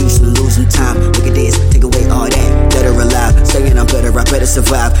 making use and losing time. Look at this, take away all that, dead or alive. Saying I'm better, I better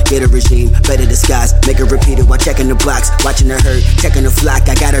survive. Get a regime, better disguise. Make it repeated while checking the box, watching the herd, checking the flock.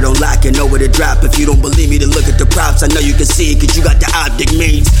 I got it on lock and know where to drop. If you don't believe me, then look at the props. I know you can see it, cause you got the optic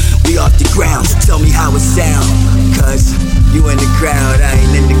means. We off the ground, tell me how it sound. Cause you in the crowd, I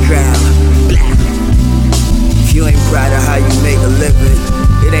ain't in the crowd. Blah. If you ain't proud of how you make a living,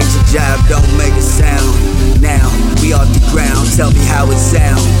 it ain't your job, don't make a sound. Now, we off the ground, tell me how it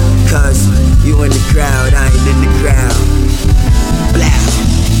sound. Cause you in the crowd, I ain't in the crowd. Blah.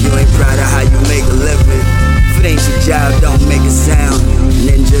 You ain't proud of how you make a living. If it ain't your job, don't make a sound.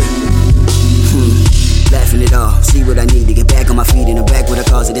 Ninja. Laughing it off, see what I need to get back on my feet. In the back with a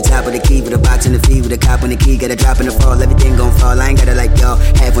cause at the top of the key, with a box in the feed, with a cop on the key. Got a drop in the fall, everything gon' fall. I ain't got it like y'all.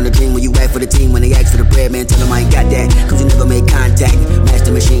 Half on the dream when you act for the team. When they ask for the bread, man, tell them I ain't got that. Cause you never made contact.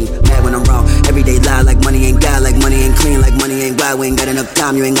 Master machine, mad when I'm wrong. Everyday lie like money ain't God, like money ain't clean, like money ain't wild. We ain't got enough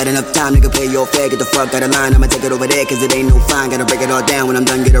time, you ain't got enough time. Nigga pay your fare, get the fuck out of line. I'ma take it over there cause it ain't no fine. Gotta break it all down when I'm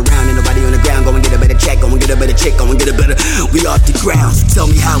done, get around. Ain't nobody on the ground, go and get a better check, go and get a better chick, go and get a better. We off the ground, tell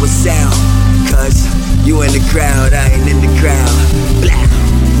me how it sound. Cause you in the crowd, I ain't in the crowd. Blah.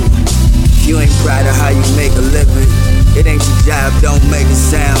 If you ain't proud of how you make a living, it ain't your job, don't make a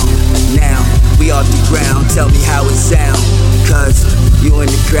sound. Now, we off the ground, tell me how it sound. Cause you in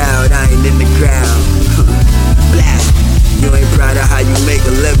the crowd, I ain't in the crowd. Blah. You ain't proud of how you make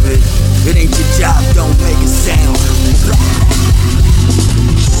a living, it ain't your job, don't make a sound. Blah.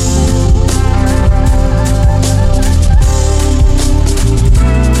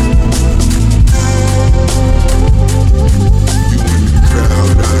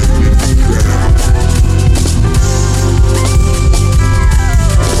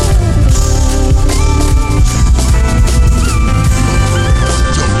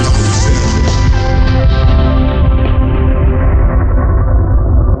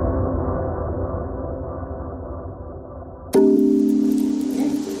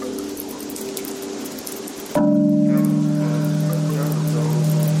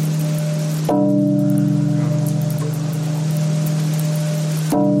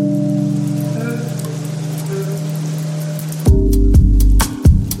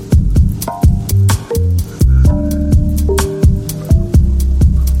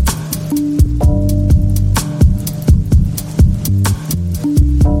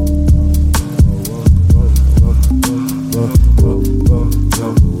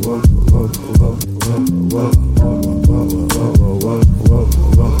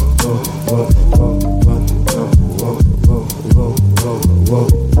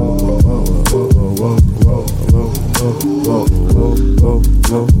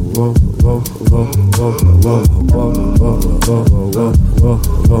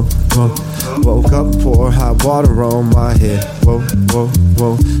 Woke up, pour hot water on my head. Whoa, whoa,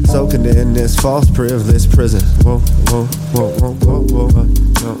 whoa. Soaking in this false privilege prison. Whoa, whoa, whoa, whoa, whoa, whoa,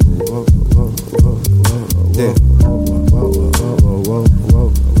 whoa, whoa, whoa, yeah.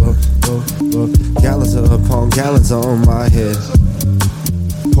 Gallons upon gallons on my head.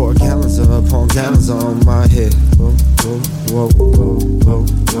 Pour gallons upon gallons on my head. Whoa, whoa, whoa, whoa,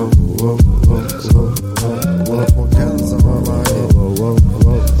 whoa, whoa, whoa, whoa. Pour gallons on my head. Whoa, whoa,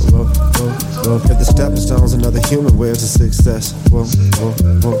 whoa, whoa, whoa. If the stepping stone's another human, where's the success? Whoa, whoa,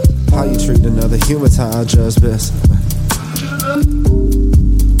 whoa. How you treat another human's how I judge best.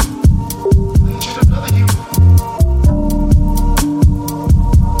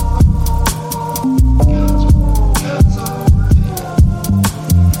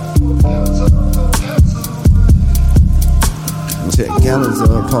 Gallons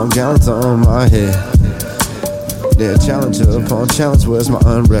upon gallons on my head. Yeah, challenge upon challenge. Where's my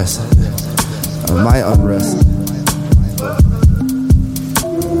unrest? My unrest.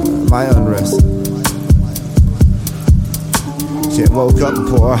 My unrest. Shit, woke up and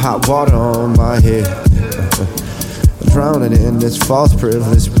pour hot water on my head. Drowning in this false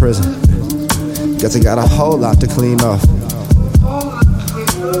privilege prison. Guess I got a whole lot to clean off.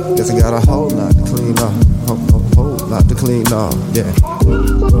 Guess I got a whole lot to clean off. Whole lot to clean off, yeah.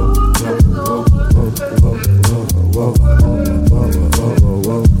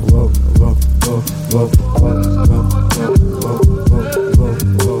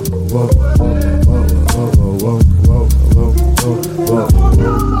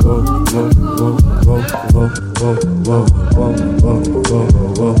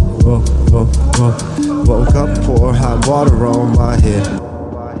 Woke up, pour hot water on my head.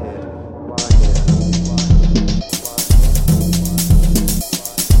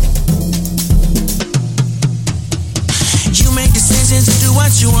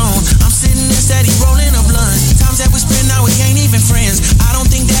 You on. I'm sitting there steady rolling a blunt. Times that we spend now we ain't even friends. I don't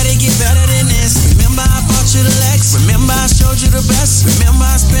think that it get better than this. Remember I bought you the Lex. Remember I showed you the best. Remember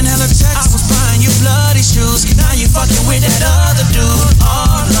I spent hella checks. I was buying you bloody shoes. Now you fucking with that other dude.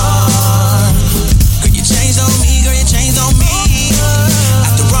 Oh Lord, girl you changed on me, girl you changed on me.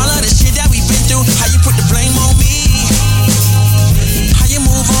 After all of the shit that we've been through, how you put the blame on me? How you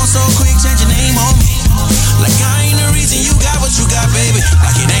move on so quick, change your name on me? Like I ain't the reason you got what you got, baby.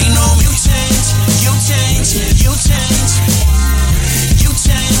 Like it ain't no me. You change, you change, you change. You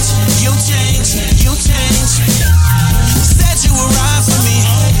change, you change, you change. Said you were right for me.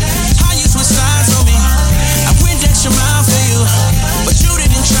 How you switch sides on me? I went extra mile for you, but you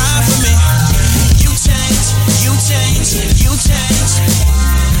didn't try for me. You change, you change, you change.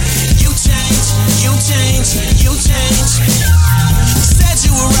 You change, you change, you change. Said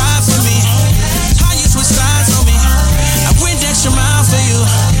you were right for me. How you switch sides on me? I went extra mile for you,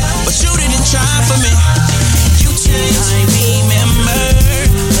 but you didn't try for me. You changed. I remember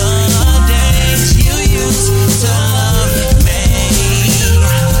the days you used to love me,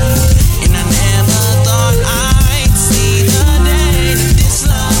 and I never thought I'd see the day that this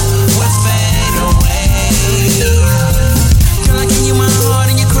love would fade away. Girl, I gave you my heart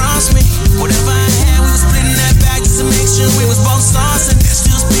and you crossed me. Whatever I had, we was splitting that back just to make sure we was both saucing.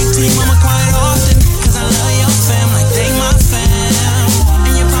 Still speak to your mama quite often, cause I love your fam like they my fam.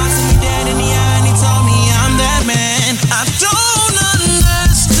 And your pops and me dead in the eye and he told me I'm that man. I don't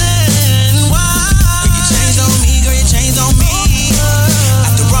understand why. Girl, you changed on me, girl, you changed on me.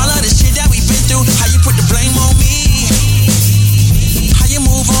 After all of the shit that we've been through, how you put the blame on me? How you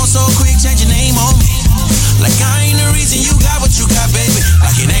move on so quick, change your name on me? Like I ain't the reason you got what you got, baby.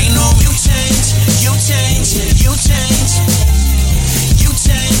 Like it ain't no me. You change, you change, you change. You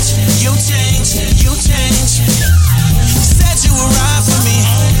change, you change, you change. Said you were right for me.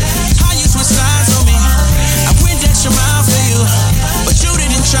 How you switch sides on me? I went extra mile for you, but you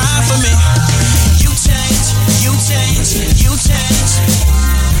didn't try for me. You change, you change, you change.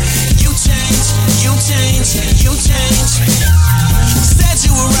 You change, you change, you change. Said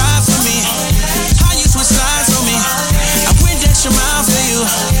you were right for me. How you switch sides on me? I went extra mile for you,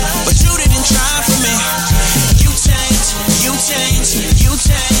 but you didn't try for me. You change, you change, you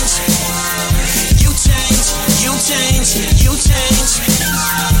change. You change, you change, you change.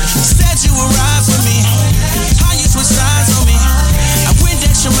 Said you were right for me. How you switch sides on me? I went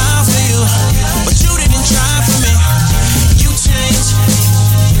extra mile for you, but you didn't try for me. You change.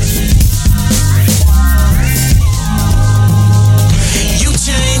 You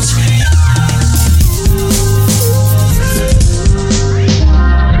change.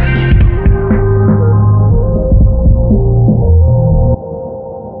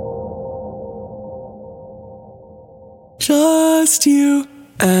 just you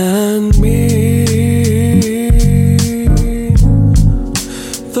and me.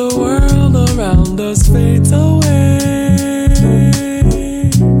 The world around us fades away.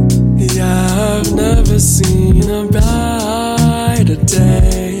 Yeah, I've never seen a brighter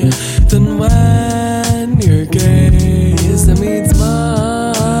day than when your gaze meets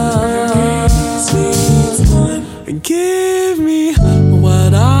mine. Give me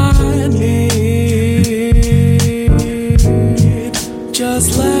what I need.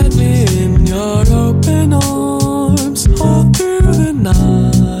 Just let me in your open arms all through the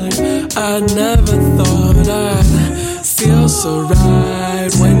night. I never thought I'd feel so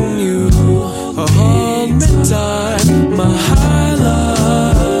right when you hold me tight, my high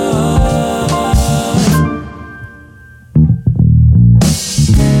love.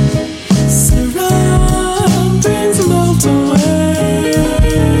 Surroundings melt away,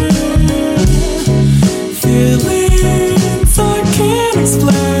 feelings I can't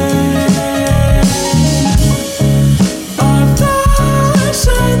explain. Our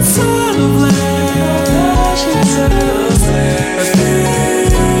passion set ablaze, I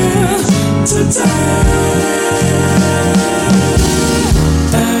feel today.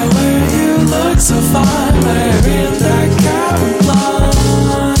 And where you look so fine, we're in that cabin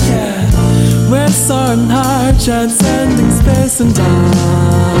line, yeah. We're soaring high, transcending space and time.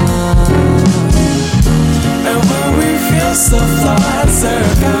 And when we feel so fly,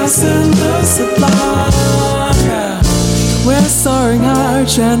 circus in the sublime, yeah. We're soaring high,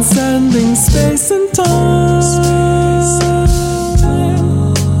 transcending space and time.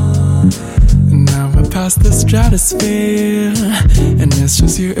 Now we're past the stratosphere, and it's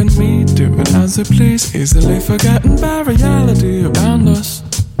just you and me doing as we please, easily forgotten by reality around us.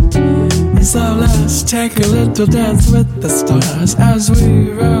 So let's take a little dance with the stars as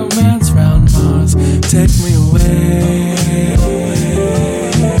we romance round Mars. Take me away,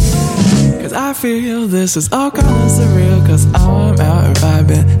 'cause I feel this is all kinda surreal. 'Cause I'm out and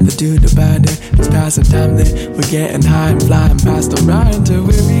vibing, the dude about it, just passing time there. We're getting high and flying past the ride until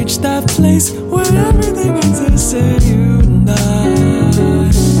we reach that place where everything exists in you and I.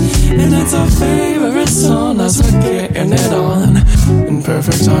 And it's our favorite song as we're getting it on, in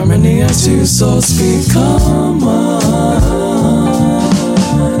perfect harmony as two souls speak, come on.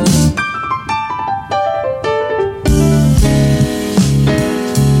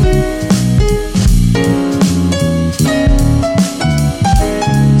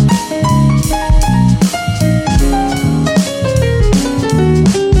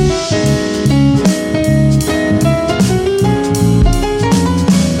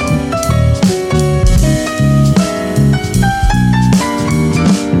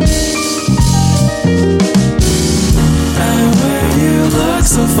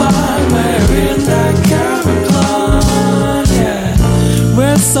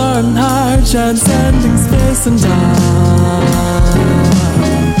 Soaring high, transcending space and time.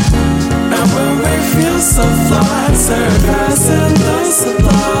 And when we feel so fly, circus in the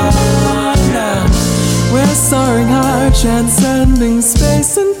sublime, yeah. We're soaring high, transcending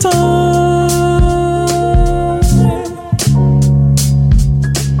space and time.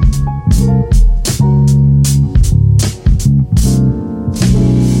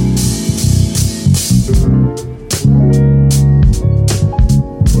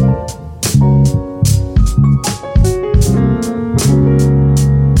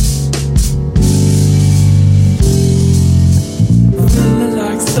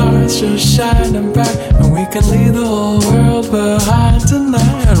 Shining bright, and we can leave the whole world behind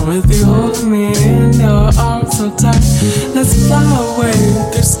tonight. And with you holding me in your arms so tight, let's fly away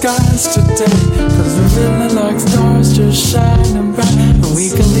through skies today. 'Cause we're feeling like stars just shining bright, and we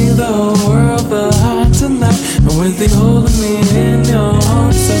can leave the whole world behind tonight. And with you holding me in your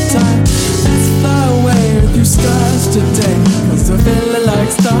arms so tight, let's fly away through skies today. 'Cause we're feeling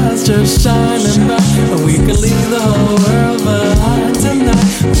like stars just shining bright, and we can leave the whole world behind tonight.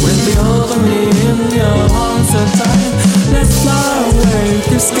 With you holding me in your arms so tight, let's fly away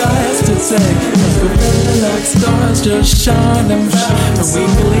through skies today. 'Cause we're feeling like stars just shining bright, and we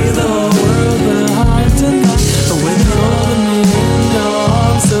can leave the whole world behind tonight. And with you holding me in your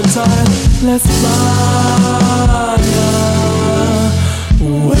arms so tight, let's fly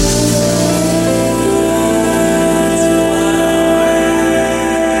away.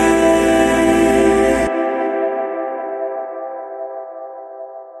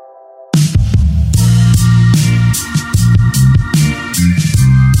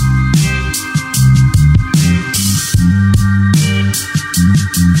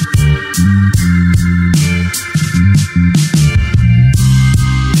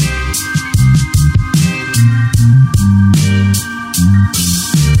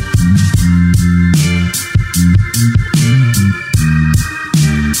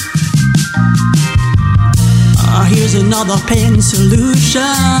 pain solution,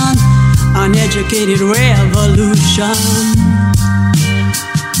 uneducated revolution.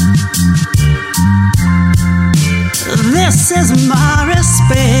 This is my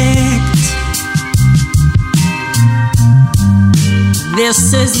respect.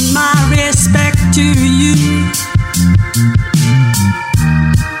 This is my respect to you.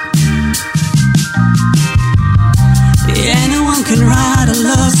 Anyone can write a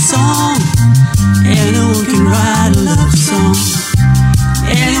love song. Anyone can write a love song.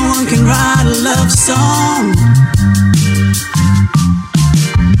 Anyone can write a love song.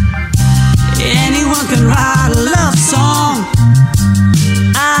 Anyone can write a love song.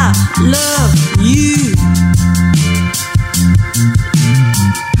 I love you.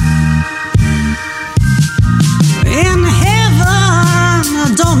 In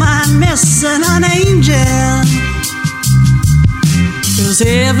heaven, don't mind missing an angel, 'cause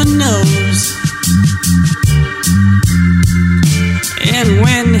heaven knows. And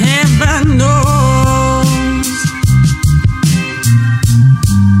when heaven knows,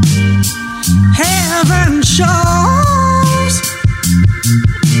 heaven shows.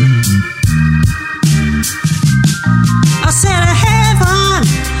 I said heaven,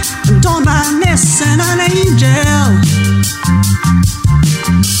 don't mind missing an angel.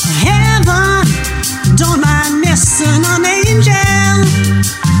 Heaven, don't mind missing an angel.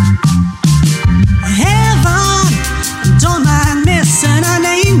 Heaven, don't mind missing an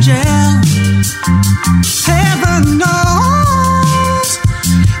angel. Heaven knows.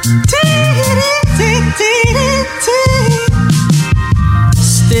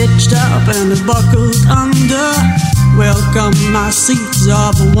 Stitched up and buckled under, welcome my seeds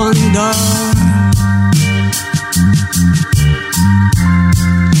of wonder.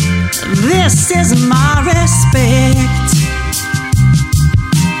 This is my respect.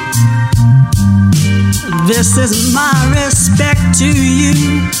 This is my respect to you.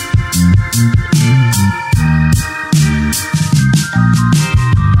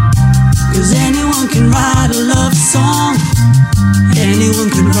 Cause anyone can write a love song. Anyone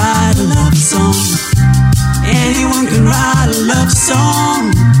can write a love song. Anyone can write a love song.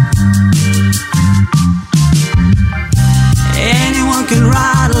 Anyone can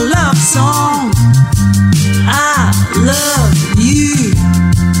write a love song. I love